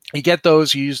 you get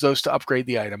those. You use those to upgrade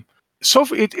the item. So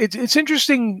it's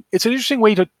interesting. It's an interesting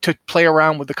way to play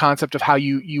around with the concept of how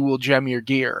you will gem your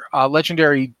gear.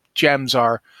 Legendary gems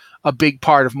are a big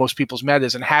part of most people's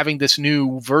metas, and having this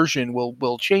new version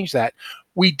will change that.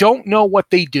 We don't know what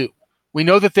they do. We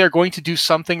know that they're going to do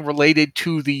something related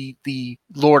to the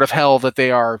Lord of Hell that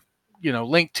they are,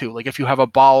 linked to. Like if you have a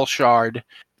Baal shard,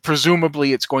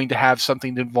 presumably it's going to have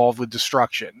something involved with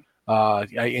destruction.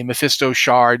 A Mephisto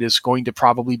shard is going to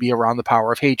probably be around the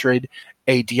power of hatred.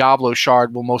 A Diablo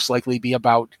shard will most likely be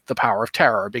about the power of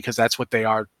terror, because that's what they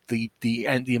are, the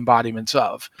embodiments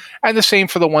of. And the same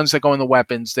for the ones that go in the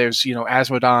weapons. There's,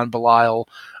 Asmodon, Belial,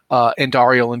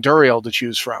 Andariel, and Duriel to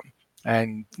choose from.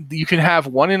 And you can have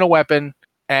one in a weapon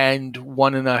and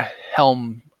one in a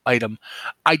helm item.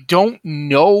 I don't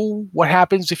know what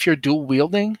happens if you're dual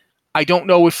wielding. I don't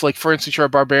know if, like, for instance, you're a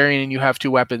barbarian and you have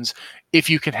two weapons.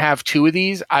 If you can have two of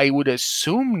these, I would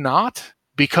assume not,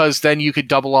 because then you could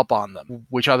double up on them,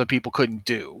 which other people couldn't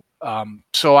do.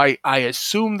 So I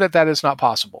assume that is not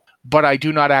possible, but I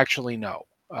do not actually know.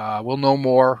 We'll know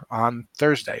more on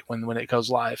Thursday when it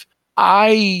goes live.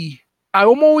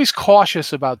 I'm always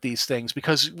cautious about these things,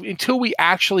 because until we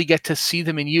actually get to see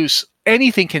them in use,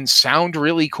 anything can sound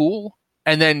really cool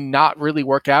and then not really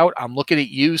work out. I'm looking at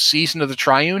you, Season of the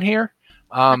Triune here.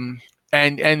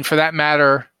 And for that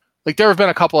matter, like, there have been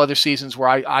a couple other seasons where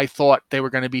I thought they were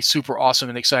going to be super awesome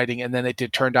and exciting, and then it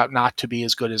turned out not to be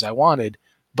as good as I wanted.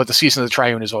 But the Season of the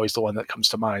Triune is always the one that comes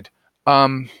to mind.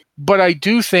 But I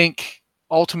do think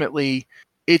ultimately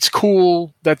it's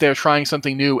cool that they're trying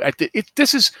something new.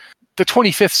 This is the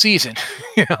 25th season.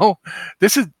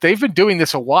 They've been doing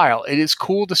this a while. It is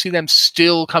cool to see them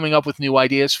still coming up with new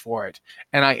ideas for it.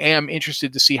 And I am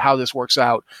interested to see how this works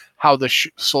out, how the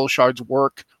soul shards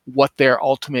work, what their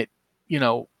ultimate,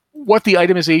 what the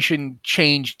itemization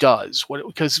change does.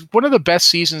 Because one of the best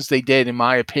seasons they did, in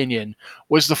my opinion,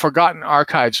 was the Forgotten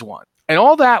Archives one. And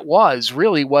all that was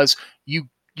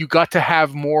you got to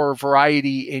have more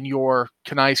variety in your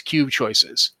Kanai's Cube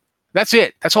choices. That's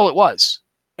it. That's all it was.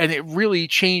 And it really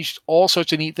changed all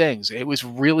sorts of neat things. It was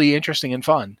really interesting and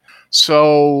fun.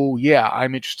 So, yeah,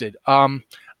 I'm interested. I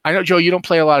know, Joe, you don't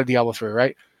play a lot of Diablo 3,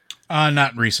 right?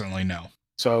 Not recently, no.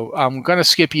 So I'm going to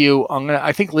skip you.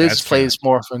 I think Liz plays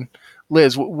more often.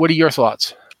 Liz, what are your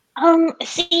thoughts?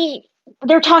 See,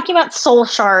 they're talking about soul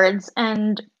shards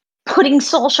and putting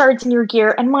soul shards in your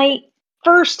gear. And my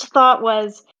first thought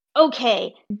was,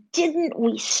 okay, didn't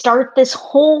we start this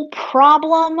whole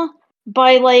problem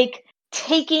by,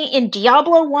 taking in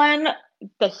Diablo 1,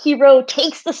 the hero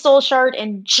takes the soul shard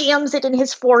and jams it in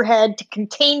his forehead to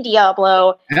contain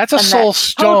Diablo. That's a soul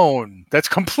stone. That's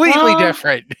completely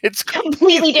different. It's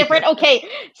completely different. Okay,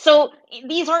 so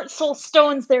these aren't soul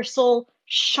stones, they're soul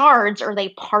shards. Are they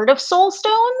part of soul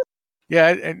stones?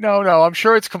 Yeah, no. I'm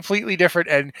sure it's completely different,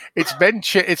 and it's been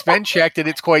checked, and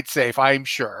it's quite safe, I'm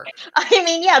sure. I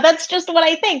mean, yeah, that's just what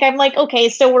I think. I'm like, okay,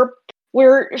 so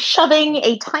we're shoving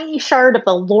a tiny shard of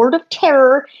the Lord of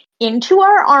Terror into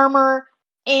our armor,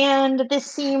 and this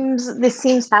seems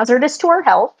hazardous to our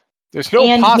health. There's no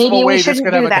possible way this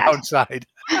could have a downside.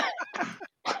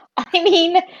 I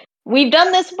mean, we've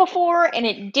done this before, and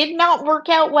it did not work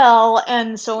out well,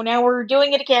 and so now we're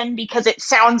doing it again because it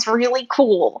sounds really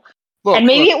cool. And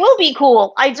maybe it will be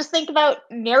cool. I just think about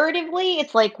narratively,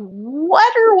 it's like,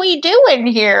 what are we doing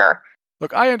here?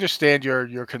 Look, I understand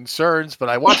your concerns, but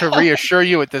I want to reassure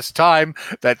you at this time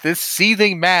that this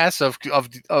seething mass of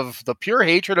the pure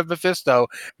hatred of Mephisto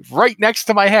right next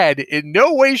to my head in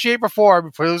no way, shape, or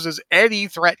form poses any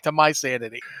threat to my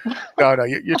sanity. No,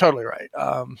 you're totally right.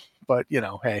 But,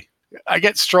 hey, I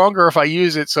get stronger if I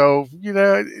use it. So,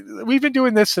 we've been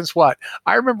doing this since what?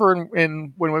 I remember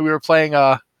when we were playing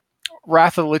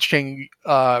Wrath of the Lich King,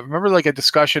 remember a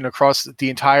discussion across the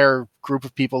entire group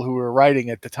of people who were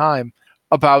writing at the time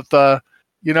about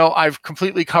I've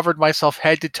completely covered myself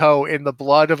head to toe in the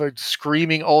blood of a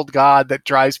screaming old god that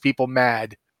drives people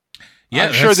mad. Yeah,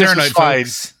 I'm sure this is fine.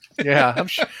 Folks. Yeah,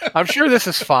 I'm sure this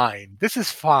is fine. This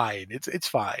is fine. It's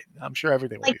fine. I'm sure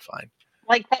everything will be fine.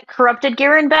 Like that corrupted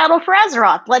gear in Battle for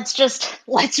Azeroth.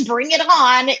 Let's bring it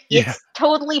on. It's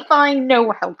totally fine.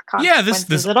 No health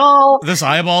consequences at all. This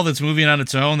eyeball that's moving on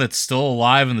its own, that's still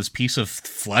alive, and this piece of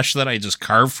flesh that I just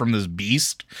carved from this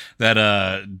beast that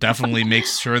definitely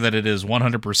makes sure that it is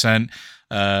 100%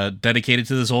 dedicated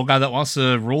to this old guy that wants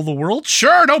to rule the world.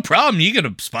 Sure, no problem. You get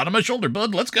a spot on my shoulder,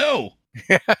 bud. Let's go.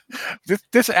 Yeah,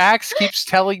 this axe keeps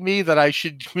telling me that I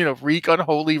should, wreak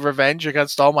unholy revenge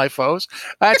against all my foes.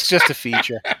 That's just a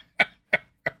feature.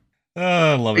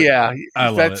 I love it. Yeah, I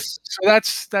love it.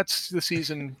 that's the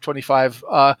season 25.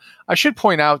 I should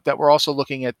point out that we're also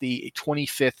looking at the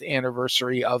 25th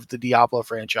anniversary of the Diablo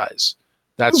franchise.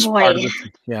 That's part of Boy,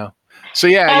 it. Yeah. So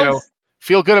yeah, as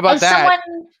feel good about as that.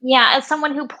 as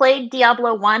someone who played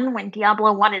Diablo 1 when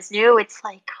Diablo 1 is new, it's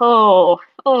like,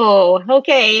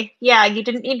 okay. Yeah, you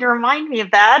didn't need to remind me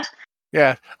of that.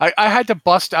 Yeah, I had to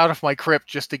bust out of my crypt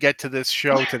just to get to this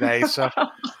show today. So,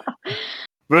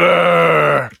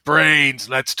 brains.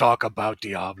 Let's talk about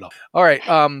Diablo. All right.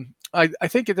 I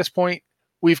think at this point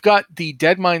we've got the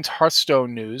Dead Minds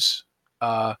Hearthstone news,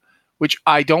 which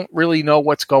I don't really know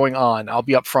what's going on. I'll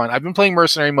be upfront. I've been playing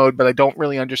Mercenary mode, but I don't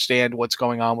really understand what's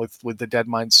going on with the Dead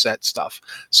Minds set stuff.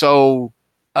 So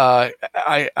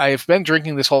I've been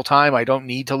drinking this whole time. I don't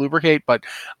need to lubricate, but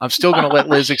I'm still going to let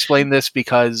Liz explain this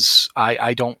because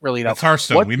I don't really know. It's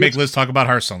Hearthstone. We make Liz talk about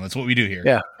Hearthstone. That's what we do here.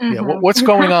 Yeah. Mm-hmm. Yeah. What's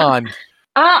going on?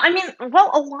 I mean, well,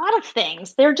 a lot of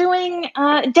things. They're doing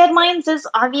Dead Minds is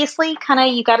obviously kind of,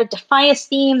 you got a Defias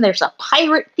theme. There's a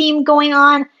pirate theme going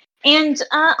on. And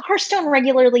Hearthstone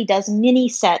regularly does mini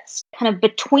sets kind of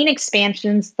between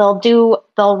expansions. They'll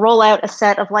roll out a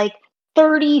set of like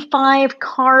 35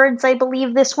 cards, I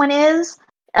believe this one is,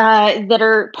 that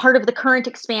are part of the current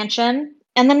expansion.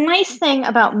 And the nice thing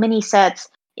about mini sets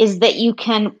is that you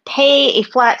can pay a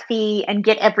flat fee and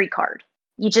get every card.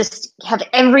 You just have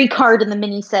every card in the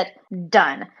mini set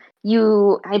done.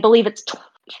 I believe it's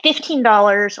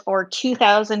 $15 or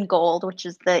 2,000 gold, which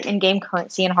is the in-game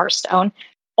currency in Hearthstone.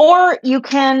 Or you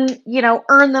can,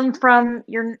 earn them from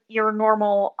your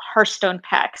normal Hearthstone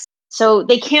packs. So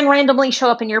they can randomly show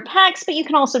up in your packs, but you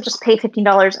can also just pay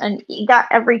 $15 and you got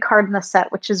every card in the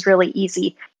set, which is really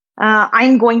easy.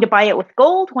 I'm going to buy it with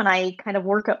gold when I kind of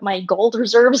work up my gold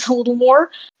reserves a little more.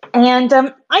 And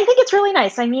I think it's really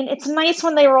nice. I mean, it's nice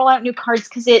when they roll out new cards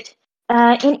because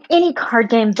in any card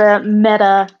game, the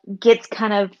meta gets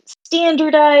kind of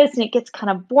standardized and it gets kind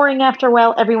of boring after a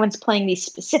while. Everyone's playing these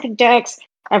specific decks.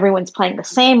 Everyone's playing the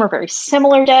same or very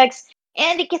similar decks.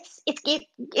 And it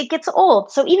gets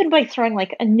old. So even by throwing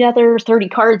like another 30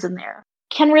 cards in there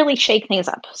can really shake things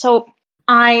up. So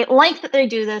I like that they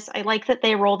do this. I like that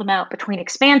they roll them out between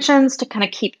expansions to kind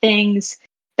of keep things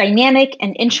dynamic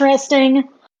and interesting.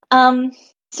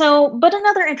 But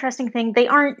another interesting thing, they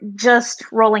aren't just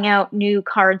rolling out new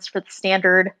cards for the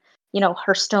standard,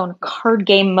 Hearthstone card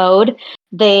game mode.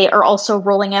 They are also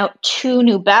rolling out 2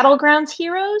 new Battlegrounds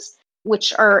heroes,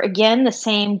 which are, again, the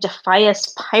same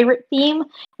Defias pirate theme.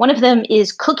 One of them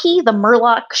is Cookie, the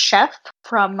Murloc chef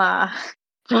from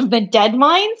the Dead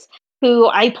Minds, who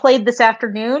I played this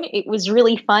afternoon. It was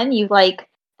really fun. You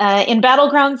in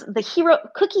Battlegrounds,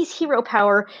 Cookie's hero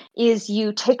power is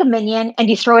you take a minion and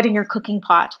you throw it in your cooking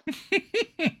pot.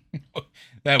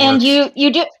 That and works.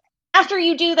 you do. After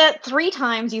you do that 3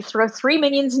 times, you throw 3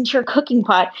 minions into your cooking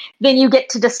pot. Then you get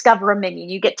to discover a minion.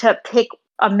 You get to pick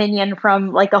a minion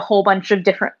from like a whole bunch of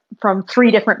from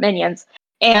 3 different minions.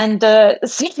 And so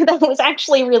that was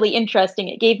actually really interesting.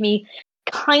 It gave me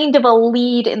kind of a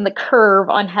lead in the curve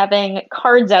on having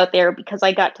cards out there because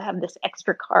I got to have this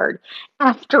extra card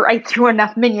after I threw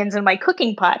enough minions in my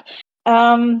cooking pot.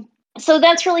 So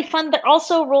that's really fun. They're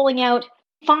also rolling out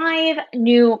 5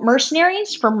 new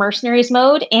mercenaries from Mercenaries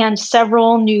mode and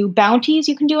several new bounties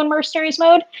you can do in Mercenaries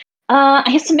mode. I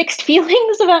have some mixed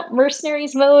feelings about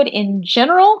Mercenaries mode in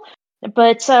general,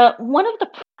 but one of the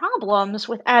problems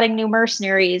with adding new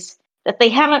mercenaries that they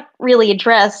haven't really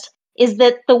addressed is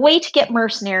that the way to get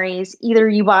mercenaries, either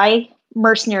you buy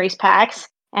mercenaries packs,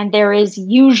 and there is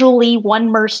usually 1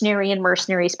 mercenary in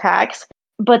mercenaries packs,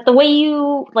 but the way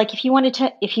if you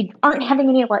aren't having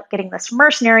any luck getting this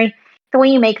mercenary, the way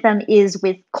you make them is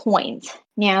with coins.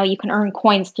 Now, you can earn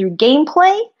coins through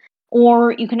gameplay,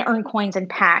 or you can earn coins in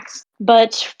packs.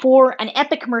 But for an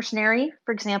epic mercenary,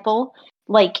 for example,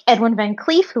 like Edwin Van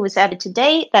Cleef, who was added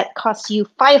today, that costs you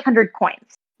 500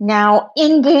 coins. Now,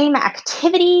 in-game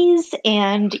activities,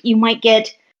 and you might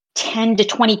get 10 to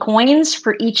 20 coins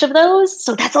for each of those.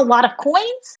 So that's a lot of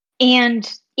coins.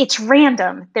 And it's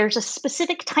random. There's a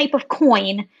specific type of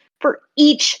coin for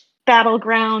each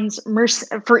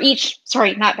for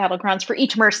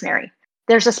each mercenary.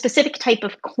 There's a specific type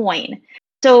of coin.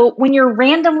 So when you're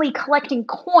randomly collecting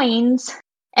coins,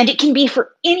 and it can be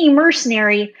for any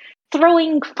mercenary,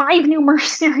 throwing 5 new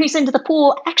mercenaries into the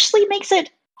pool actually makes it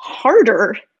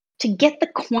harder to get the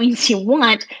coins you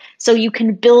want so you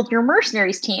can build your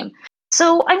mercenaries team.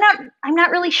 So I'm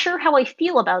not really sure how I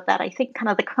feel about that. I think kind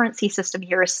of the currency system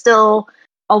here is still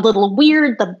a little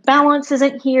weird. The balance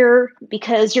isn't here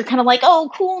because you're kind of like, oh,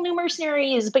 cool, new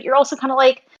mercenaries, but you're also kind of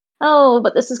like, oh,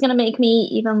 but this is going to make me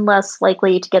even less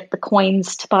likely to get the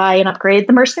coins to buy and upgrade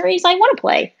the mercenaries I want to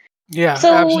play. Yeah,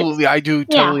 So, absolutely. I do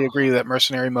yeah. totally agree that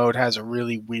mercenary mode has a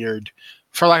really weird,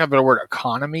 for lack of a better word,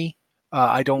 economy.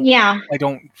 I don't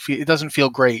feel, it doesn't feel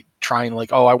great trying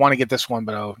like, oh, I want to get this one,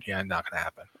 but oh, yeah, not going to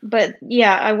happen. But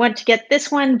yeah, I want to get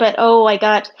this one, but oh, I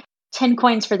got 10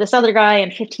 coins for this other guy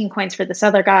and 15 coins for this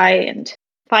other guy and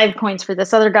 5 coins for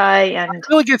this other guy. And I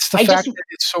feel like it's the fact that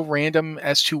it's so random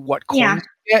as to what coins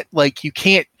you get. Like you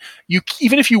can't,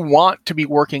 even if you want to be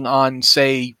working on,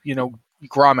 say,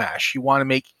 Grommash, you want to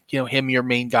make, him your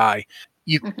main guy.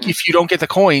 If you don't get the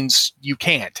coins, you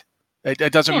can't.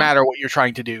 It doesn't matter what you're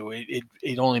trying to do.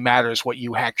 It only matters what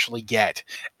you actually get.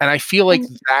 And I feel like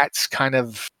that's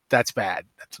bad.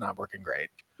 That's not working great.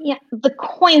 Yeah, the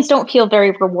coins don't feel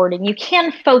very rewarding. You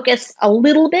can focus a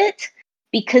little bit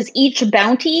because each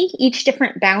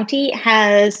different bounty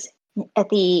has at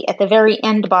the very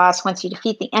end boss, once you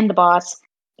defeat the end boss,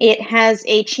 it has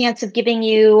a chance of giving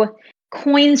you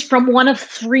coins from one of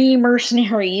 3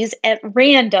 mercenaries at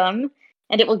random.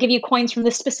 And it will give you coins from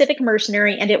the specific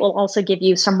mercenary, and it will also give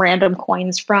you some random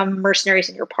coins from mercenaries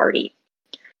in your party.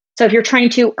 So if you're trying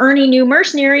to earn a new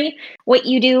mercenary, what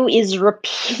you do is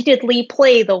repeatedly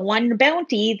play the one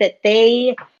bounty that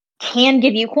they can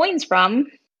give you coins from,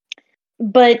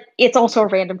 but it's also a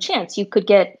random chance. You could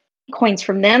get coins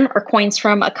from them or coins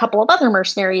from a couple of other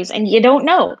mercenaries, and you don't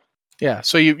know. Yeah,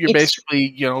 so it's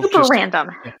basically, super just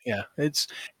random. Yeah, it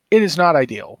is not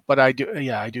ideal, but I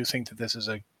do think that this is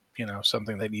a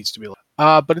something that needs to be.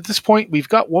 But at this point, we've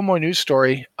got one more news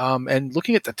story. And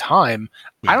looking at the time,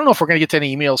 I don't know if we're going to get to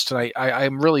any emails tonight.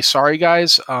 I'm really sorry,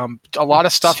 guys. A lot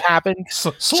of stuff happened.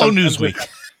 Slow news week.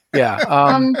 Yeah.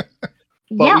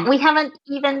 We haven't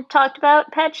even talked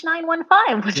about patch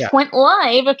 9.15, which went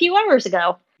live a few hours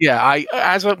ago. Yeah,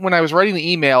 when I was writing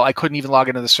the email, I couldn't even log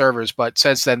into the servers, but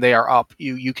since then they are up.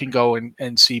 You can go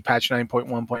and see patch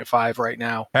 9.1.5 right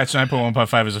now. Patch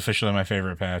 9.1.5 is officially my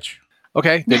favorite patch.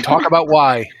 Okay, then talk about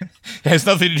why. It has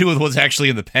nothing to do with what's actually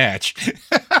in the patch.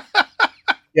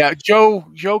 Yeah, Joe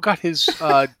got his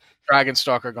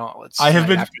Dragonstalker gauntlets. I have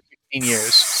been after 16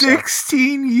 years.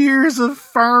 16 years of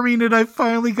farming, and I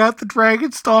finally got the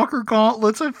Dragonstalker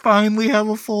gauntlets. I finally have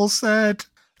a full set.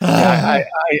 Yeah,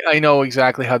 I know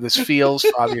exactly how this feels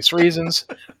for obvious reasons.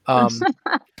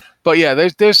 But yeah,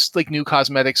 there's like new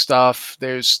cosmetic stuff.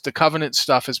 There's the Covenant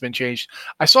stuff has been changed.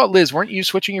 I saw Liz. Weren't you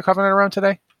switching your Covenant around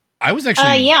today? I was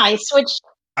actually. I switched.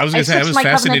 I was going to say I was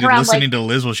fascinated listening to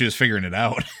Liz while she was figuring it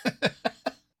out.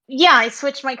 Yeah, I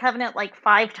switched my Covenant like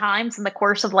 5 times in the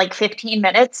course of like 15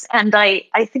 minutes, and I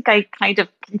think I kind of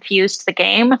confused the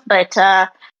game. But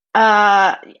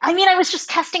I was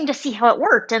just testing to see how it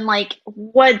worked and like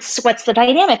what's the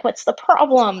dynamic, what's the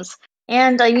problems.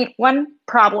 And one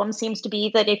problem seems to be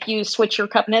that if you switch your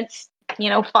Covenants,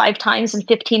 5 times in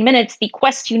 15 minutes, the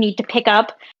quest you need to pick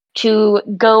up to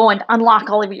go and unlock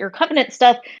all of your Covenant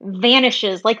stuff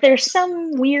vanishes. Like there's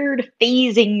some weird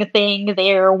phasing thing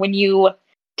there when you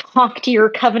talk to your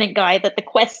Covenant guy that the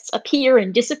quests appear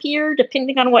and disappear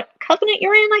depending on what Covenant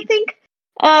you're in, I think.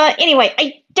 Anyway,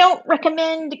 I don't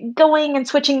recommend going and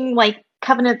switching like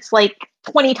Covenants like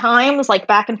 20 times, like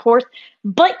back and forth,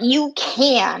 but you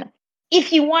can.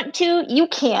 If you want to, you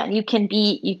can. You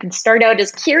can start out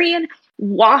as Kyrian,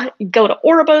 go to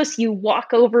Oribos, you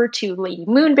walk over to Lady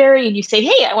Moonberry and you say,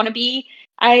 hey, I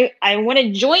want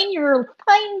to join your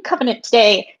fine Covenant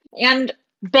today. And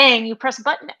bang, you press a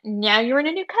button. Now you're in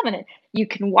a new Covenant. You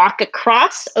can walk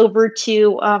across over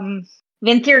to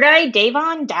Vinthir guy,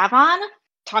 Davon,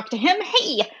 talk to him.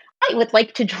 Hey, I would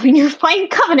like to join your fine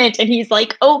Covenant. And he's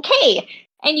like, okay.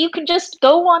 And you can just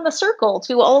go on the circle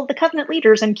to all of the Covenant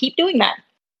leaders and keep doing that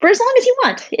for as long as you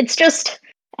want. It's just,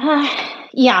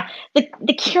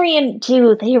 the Kyrian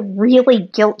do, they really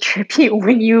guilt trip you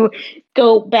when you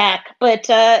go back, but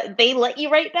they let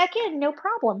you right back in, no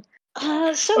problem.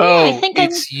 I think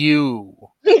it's you.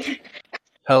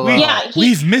 Hello.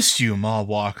 We've missed you, Ma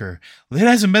Walker. It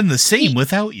hasn't been the same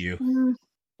without you.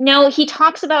 No, he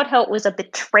talks about how it was a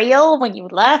betrayal when you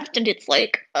left, and it's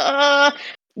like, I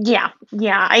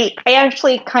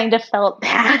actually kind of felt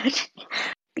bad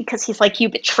because he's like, you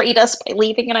betrayed us by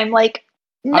leaving, and I'm like,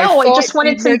 no, I just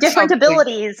wanted some different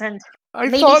abilities and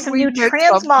maybe some new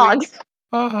transmogs.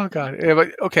 Oh god! Yeah,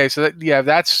 but okay, so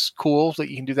that's cool that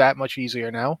you can do that much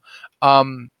easier now.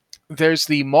 There's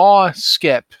the Maw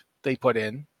skip they put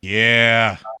in.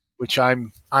 Yeah. Which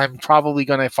I'm probably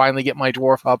gonna finally get my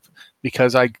dwarf up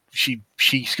because she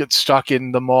got stuck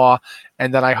in the Maw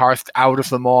and then I hearthed out of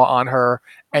the Maw on her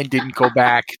and didn't go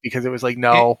back because it was like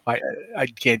I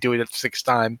can't do it at the 6th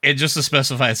time. And just to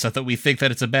specify stuff that we think that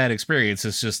it's a bad experience,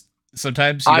 it's just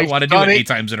Sometimes you don't want to do it 8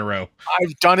 times in a row.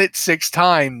 I've done it 6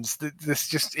 times.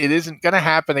 It isn't going to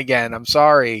happen again. I'm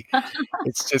sorry.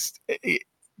 It's just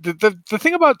the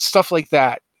thing about stuff like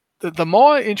that. The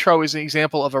Maw intro is an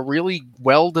example of a really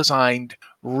well-designed,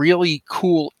 really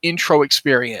cool intro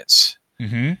experience.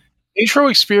 Mm-hmm. Intro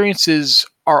experiences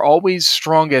are always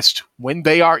strongest when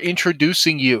they are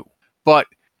introducing you. But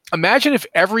imagine if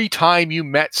every time you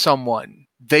met someone,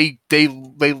 they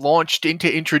launched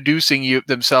into introducing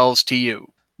themselves to you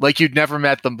like you'd never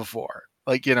met them before.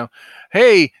 Like,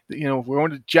 hey, we're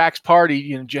going to Jack's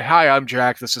party. Hi, I'm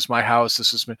Jack. This is my house.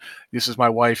 This is my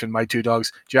wife and my 2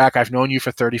 dogs. Jack, I've known you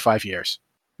for 35 years.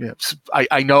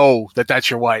 I know that's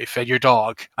your wife and your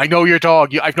dog. I know your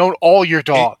dog. I've known all your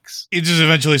dogs. It just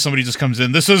eventually somebody just comes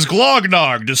in. This is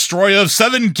Glognog, destroyer of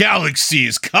 7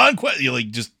 galaxies. Conquest.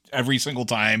 Just every single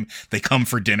time they come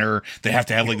for dinner, they have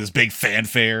to have like this big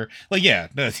fanfare. Like, yeah,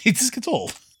 it just gets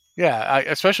old. Yeah,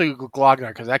 especially Glognar,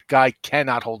 because that guy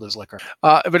cannot hold his liquor.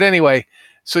 But anyway,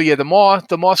 so yeah, the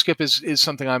Maw skip is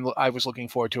something I was looking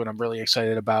forward to and I'm really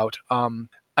excited about.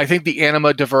 I think the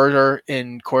Anima Diverter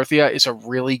in Korthia is a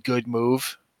really good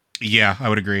move. Yeah, I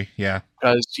would agree. Yeah,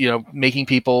 because making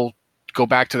people go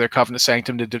back to their Covenant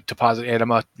Sanctum to deposit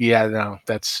Anima. Yeah, no,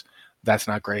 that's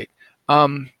not great.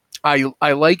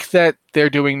 I like that they're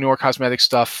doing more cosmetic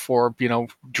stuff for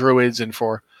druids and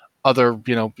for other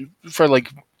for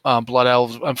like blood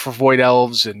elves, for void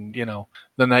elves, and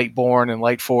the Nightborn and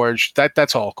Lightforged.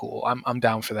 That's all cool. I'm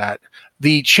down for that.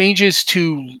 The changes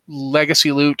to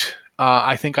legacy loot.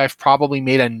 I think I've probably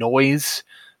made a noise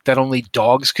that only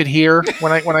dogs could hear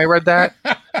when I read that.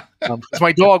 Because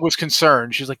my dog was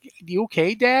concerned. She's like, "You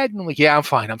okay, Dad?" And I'm like, "Yeah, I'm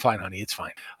fine, honey. It's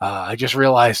fine. I just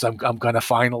realized I'm gonna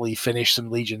finally finish some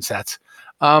Legion sets."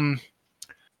 So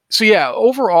yeah,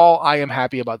 overall, I am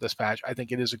happy about this patch. I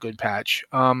think it is a good patch.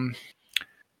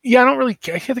 Yeah, I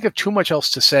can't think of too much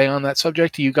else to say on that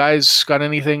subject. Do you guys got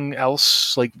anything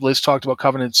else? Like Liz talked about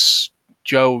Covenants.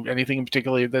 Joe, anything in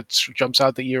particular that jumps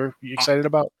out that you're excited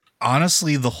about?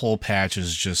 Honestly, the whole patch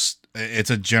is just, it's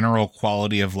a general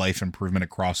quality of life improvement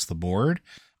across the board.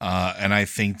 And I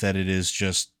think that it is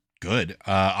just good.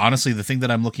 Honestly, the thing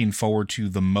that I'm looking forward to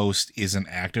the most isn't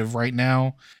active right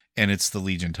now, and it's the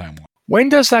Legion Time Walk. When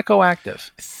does that go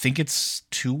active? I think it's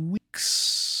 2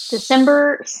 weeks.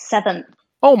 December 7th.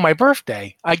 Oh, my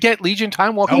birthday. I get Legion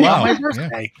Time Walking on my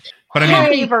birthday. Yeah. But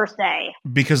Happy birthday.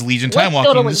 Because Legion Time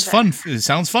Walking is fun. It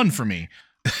sounds fun for me.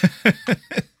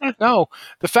 No,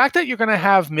 the fact that you're going to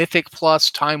have Mythic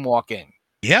plus Time Walking.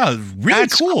 Yeah, really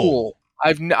cool.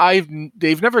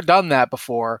 They've never done that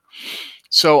before.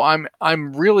 So I'm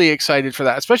really excited for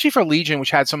that, especially for Legion,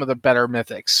 which had some of the better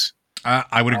Mythics.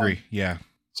 I would agree. Yeah.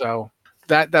 So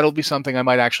that'll be something I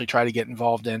might actually try to get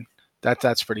involved in.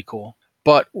 That's pretty cool.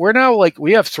 But we're now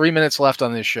we have 3 minutes left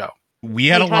on this show. We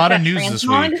had a lot of news this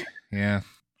week. Yeah.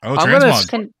 Oh,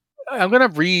 Transmog. I'm gonna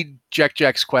read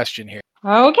Jack's question here.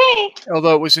 Okay.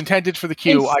 Although it was intended for the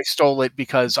queue, I stole it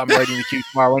because I'm writing the queue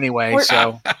tomorrow anyway.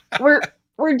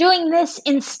 We're doing this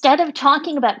instead of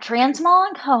talking about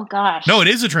Transmog? Oh gosh. No, it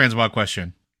is a Transmog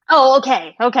question. Oh,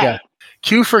 okay. Yeah.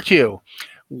 Q for Q.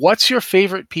 What's your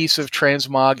favorite piece of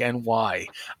Transmog and why?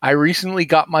 I recently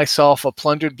got myself a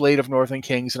Plundered Blade of Northern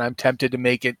Kings, and I'm tempted to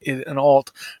make it an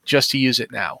alt just to use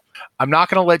it now. I'm not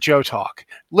going to let Joe talk.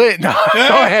 No,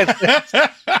 go ahead.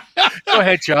 Go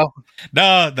ahead, Joe.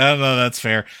 No, that's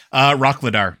fair.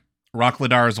 Rockladar.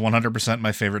 Rockladar is 100%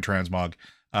 my favorite Transmog.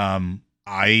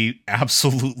 I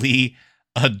absolutely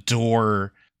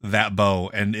adore that bow,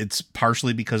 and it's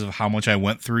partially because of how much I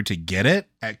went through to get it,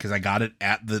 because I got it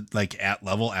at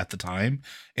level at the time,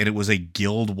 and it was a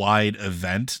guild wide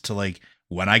event to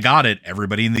when I got it,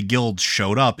 everybody in the guild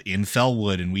showed up in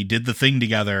Felwood and we did the thing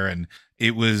together, and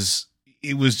it was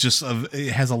just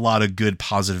it has a lot of good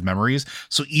positive memories.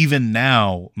 So even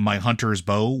now, my hunter's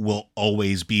bow will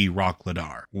always be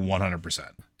Rockladar 100%.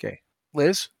 Okay,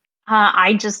 Liz.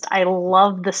 I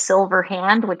love the Silver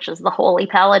Hand, which is the Holy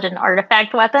Paladin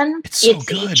artifact weapon. It's so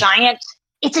good.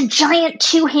 It's a giant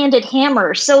two-handed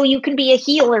hammer, so you can be a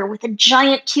healer with a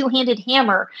giant two-handed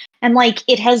hammer, and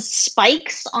it has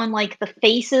spikes on the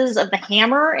faces of the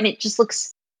hammer, and it just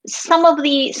looks. Some of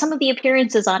the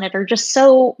appearances on it are just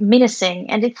so menacing,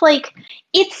 and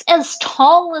it's as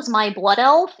tall as my Blood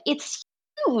Elf. It's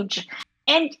huge,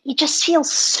 and it just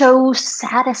feels so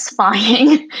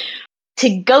satisfying. To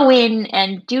go in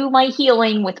and do my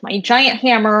healing with my giant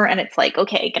hammer, and it's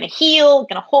okay, gonna heal,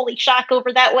 gonna holy shock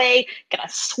over that way, gonna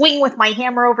swing with my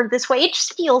hammer over this way. It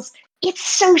just feels, it's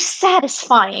so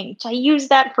satisfying to use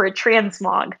that for a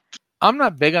Transmog. I'm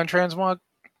not big on Transmog.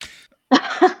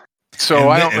 So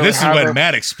I don't really this is when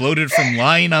Matt exploded from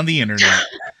lying on the internet.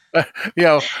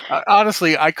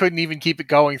 Honestly, I couldn't even keep it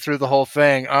going through the whole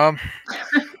thing.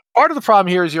 Part of the problem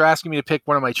here is you're asking me to pick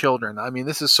one of my children. I mean,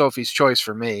 this is Sophie's choice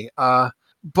for me.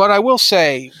 But I will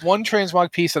say one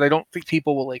transmog piece that I don't think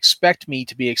people will expect me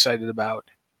to be excited about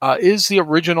is the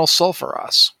original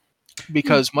Sulfuras,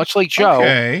 because much like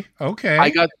Joe,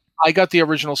 okay, I got the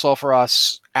original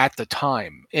Sulfuras at the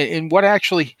time, and what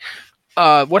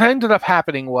ended up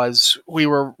happening was we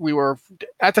were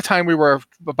at the time we were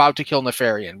about to kill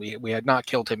Nefarian. We had not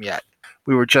killed him yet.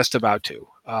 We were just about to.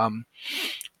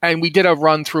 And we did a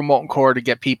run through Molten Core to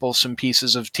get people some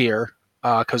pieces of tier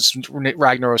because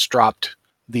Ragnaros dropped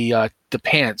the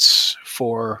pants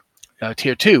for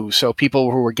tier 2. So people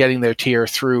who were getting their tier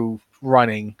through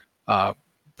running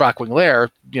Blackwing Lair,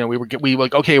 we were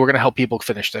like, okay, we're going to help people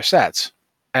finish their sets.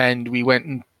 And we went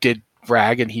and did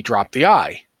Rag, and he dropped the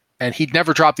eye. And he'd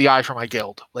never dropped the eye for my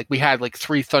guild. Like, we had like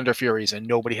 3 Thunder Furies, and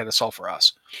nobody had a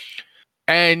Sulfuras.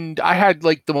 And I had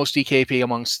like the most DKP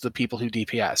amongst the people who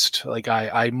DPS'd. Like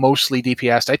I mostly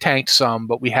DPS'd. I tanked some,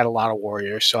 but we had a lot of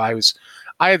warriors, so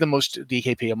I had the most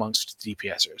DKP amongst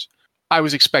DPSers. I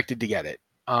was expected to get it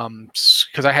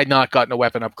because I had not gotten a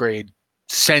weapon upgrade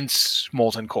since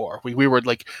Molten Core. We were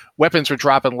like, weapons were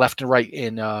dropping left and right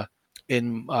in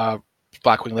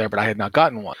Blackwing Lair, but I had not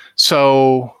gotten one.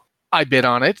 So I bid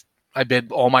on it. I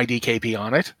bid all my DKP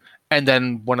on it, and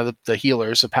then one of the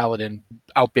healers, a paladin,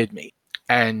 outbid me.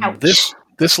 And Ouch.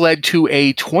 this led to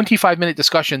a 25-minute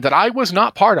discussion that I was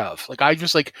not part of. Like, I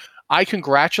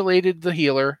congratulated the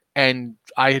healer, and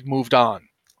I had moved on.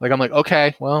 Like, I'm like,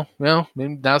 okay, well,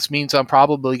 that means I'm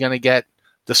probably going to get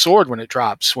the sword when it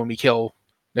drops when we kill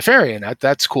Nefarian.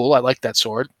 That's cool. I like that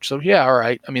sword. So, yeah, all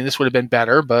right. I mean, this would have been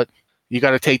better, but you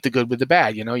got to take the good with the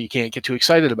bad. You can't get too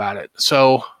excited about it.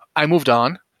 So I moved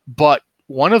on. But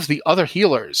one of the other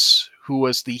healers, who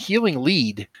was the healing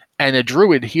lead and a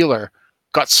druid healer,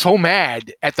 got so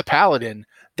mad at the paladin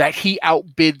that he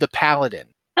outbid the paladin.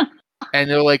 And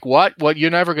they're like, what?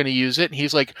 You're never going to use it? And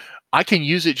he's like, I can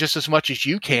use it just as much as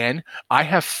you can. I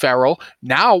have feral.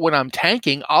 Now when I'm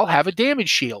tanking, I'll have a damage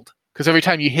shield. Because every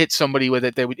time you hit somebody with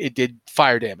it, it did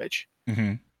fire damage.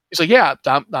 Mm-hmm. He's like, yeah,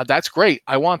 that's great.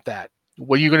 I want that.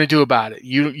 What are you going to do about it?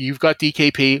 You've got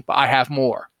DKP, but I have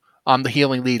more. I'm the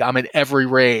healing lead. I'm in every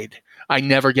raid. I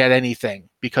never get anything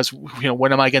because,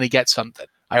 when am I going to get something?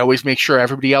 I always make sure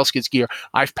everybody else gets gear.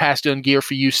 I've passed on gear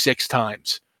for you 6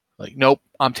 times. Like, nope,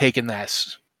 I'm taking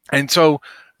this. And so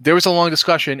there was a long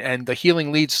discussion, and the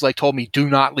healing leads told me, do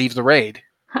not leave the raid.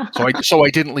 So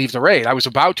I didn't leave the raid. I was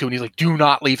about to, and he's like, do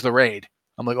not leave the raid.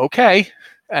 I'm like, okay.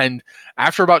 And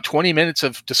after about 20 minutes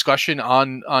of discussion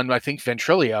on I think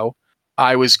Ventrilo,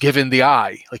 I was given the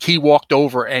eye. Like, he walked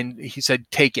over and he said,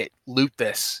 take it, loot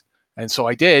this. And so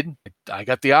I did. I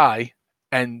got the eye.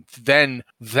 And then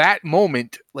that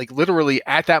moment, like literally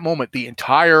at that moment, the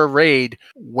entire raid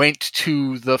went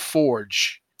to the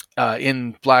forge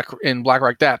in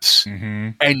Blackrock Depths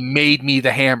and made me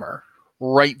the hammer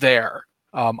right there.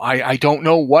 I don't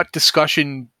know what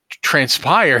discussion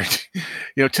transpired.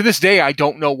 To this day, I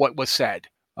don't know what was said.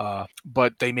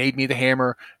 But they made me the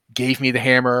hammer, gave me the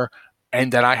hammer,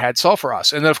 and then I had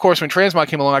Sulfuras. And then, of course, when Transmog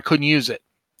came along, I couldn't use it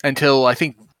until I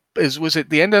think was it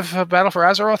the end of Battle for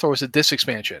Azeroth, or was it this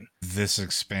expansion? This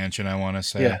expansion, I want to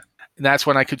say. Yeah, and that's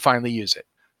when I could finally use it.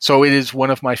 So it is one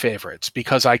of my favorites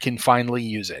because I can finally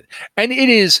use it. And it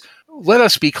is, let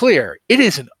us be clear, it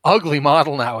is an ugly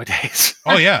model nowadays.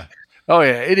 Oh, yeah. Oh,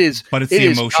 yeah, it is. But it's the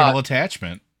emotional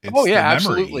attachment. It's the memory.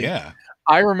 Absolutely. Yeah.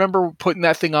 I remember putting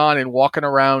that thing on and walking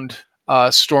around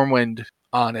Stormwind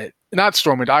on it. Not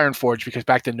Stormwind, Ironforge, because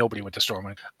back then nobody went to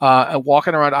Stormwind. And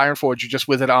walking around Ironforge just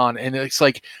with it on. And it's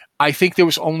like, I think there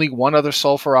was only one other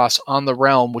Sulfuras on the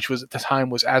realm, which was at the time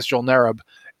was Azrael Nerub,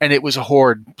 and it was a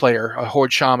Horde player. A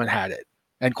Horde Shaman had it.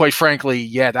 And quite frankly,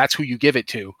 yeah, that's who you give it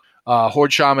to.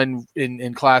 Horde Shaman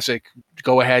in Classic,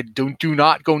 go ahead. Do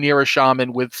not go near a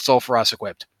Shaman with Sulfuras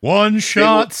equipped. One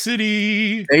shot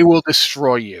city. They will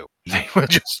destroy you. They will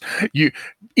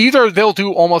either they'll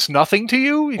do almost nothing to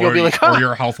you, and you'll be like, or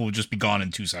your health will just be gone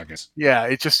in 2 seconds. Yeah,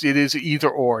 it is either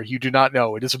or. You do not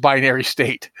know. It is a binary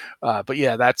state. But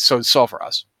yeah, that's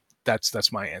Sulfuras.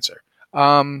 That's my answer.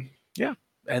 Yeah,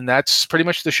 and that's pretty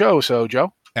much the show. So,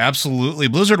 Joe. Absolutely.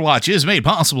 Blizzard Watch is made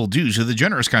possible due to the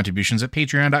generous contributions at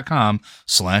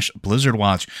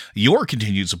patreon.com/BlizzardWatch. Your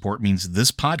continued support means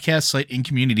this podcast site and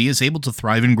community is able to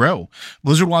thrive and grow.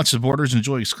 Blizzard Watch supporters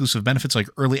enjoy exclusive benefits like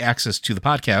early access to the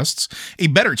podcasts, a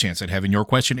better chance at having your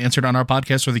question answered on our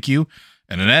podcast or the queue,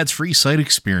 and an ads-free site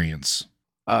experience.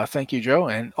 Thank you, Joe,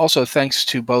 and also thanks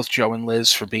to both Joe and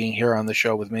Liz for being here on the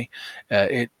show with me.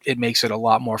 It makes it a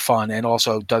lot more fun, and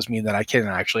also does mean that I can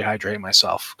actually hydrate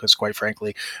myself. Because quite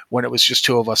frankly, when it was just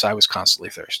two of us, I was constantly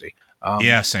thirsty.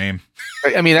 Yeah, same.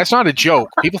 I mean, that's not a joke.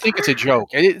 People think it's a joke.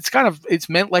 It's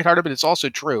meant lighthearted, but it's also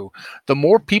true. The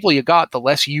more people you got, the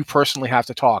less you personally have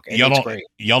to talk. And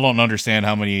y'all don't understand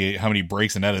how many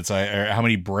breaks and edits how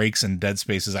many breaks and dead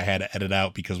spaces I had to edit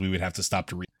out because we would have to stop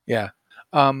to read. Yeah.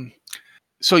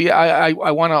 So yeah,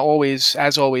 I want to always,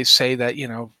 as always, say that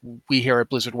we here at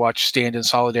Blizzard Watch stand in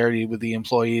solidarity with the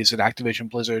employees at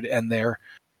Activision Blizzard and their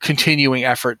continuing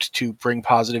effort to bring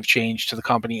positive change to the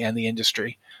company and the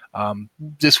industry.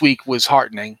 This week was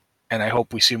heartening, and I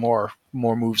hope we see more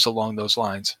moves along those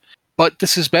lines. But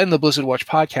this has been the Blizzard Watch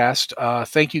podcast.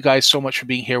 Thank you guys so much for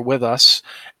being here with us,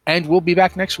 and we'll be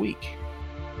back next week.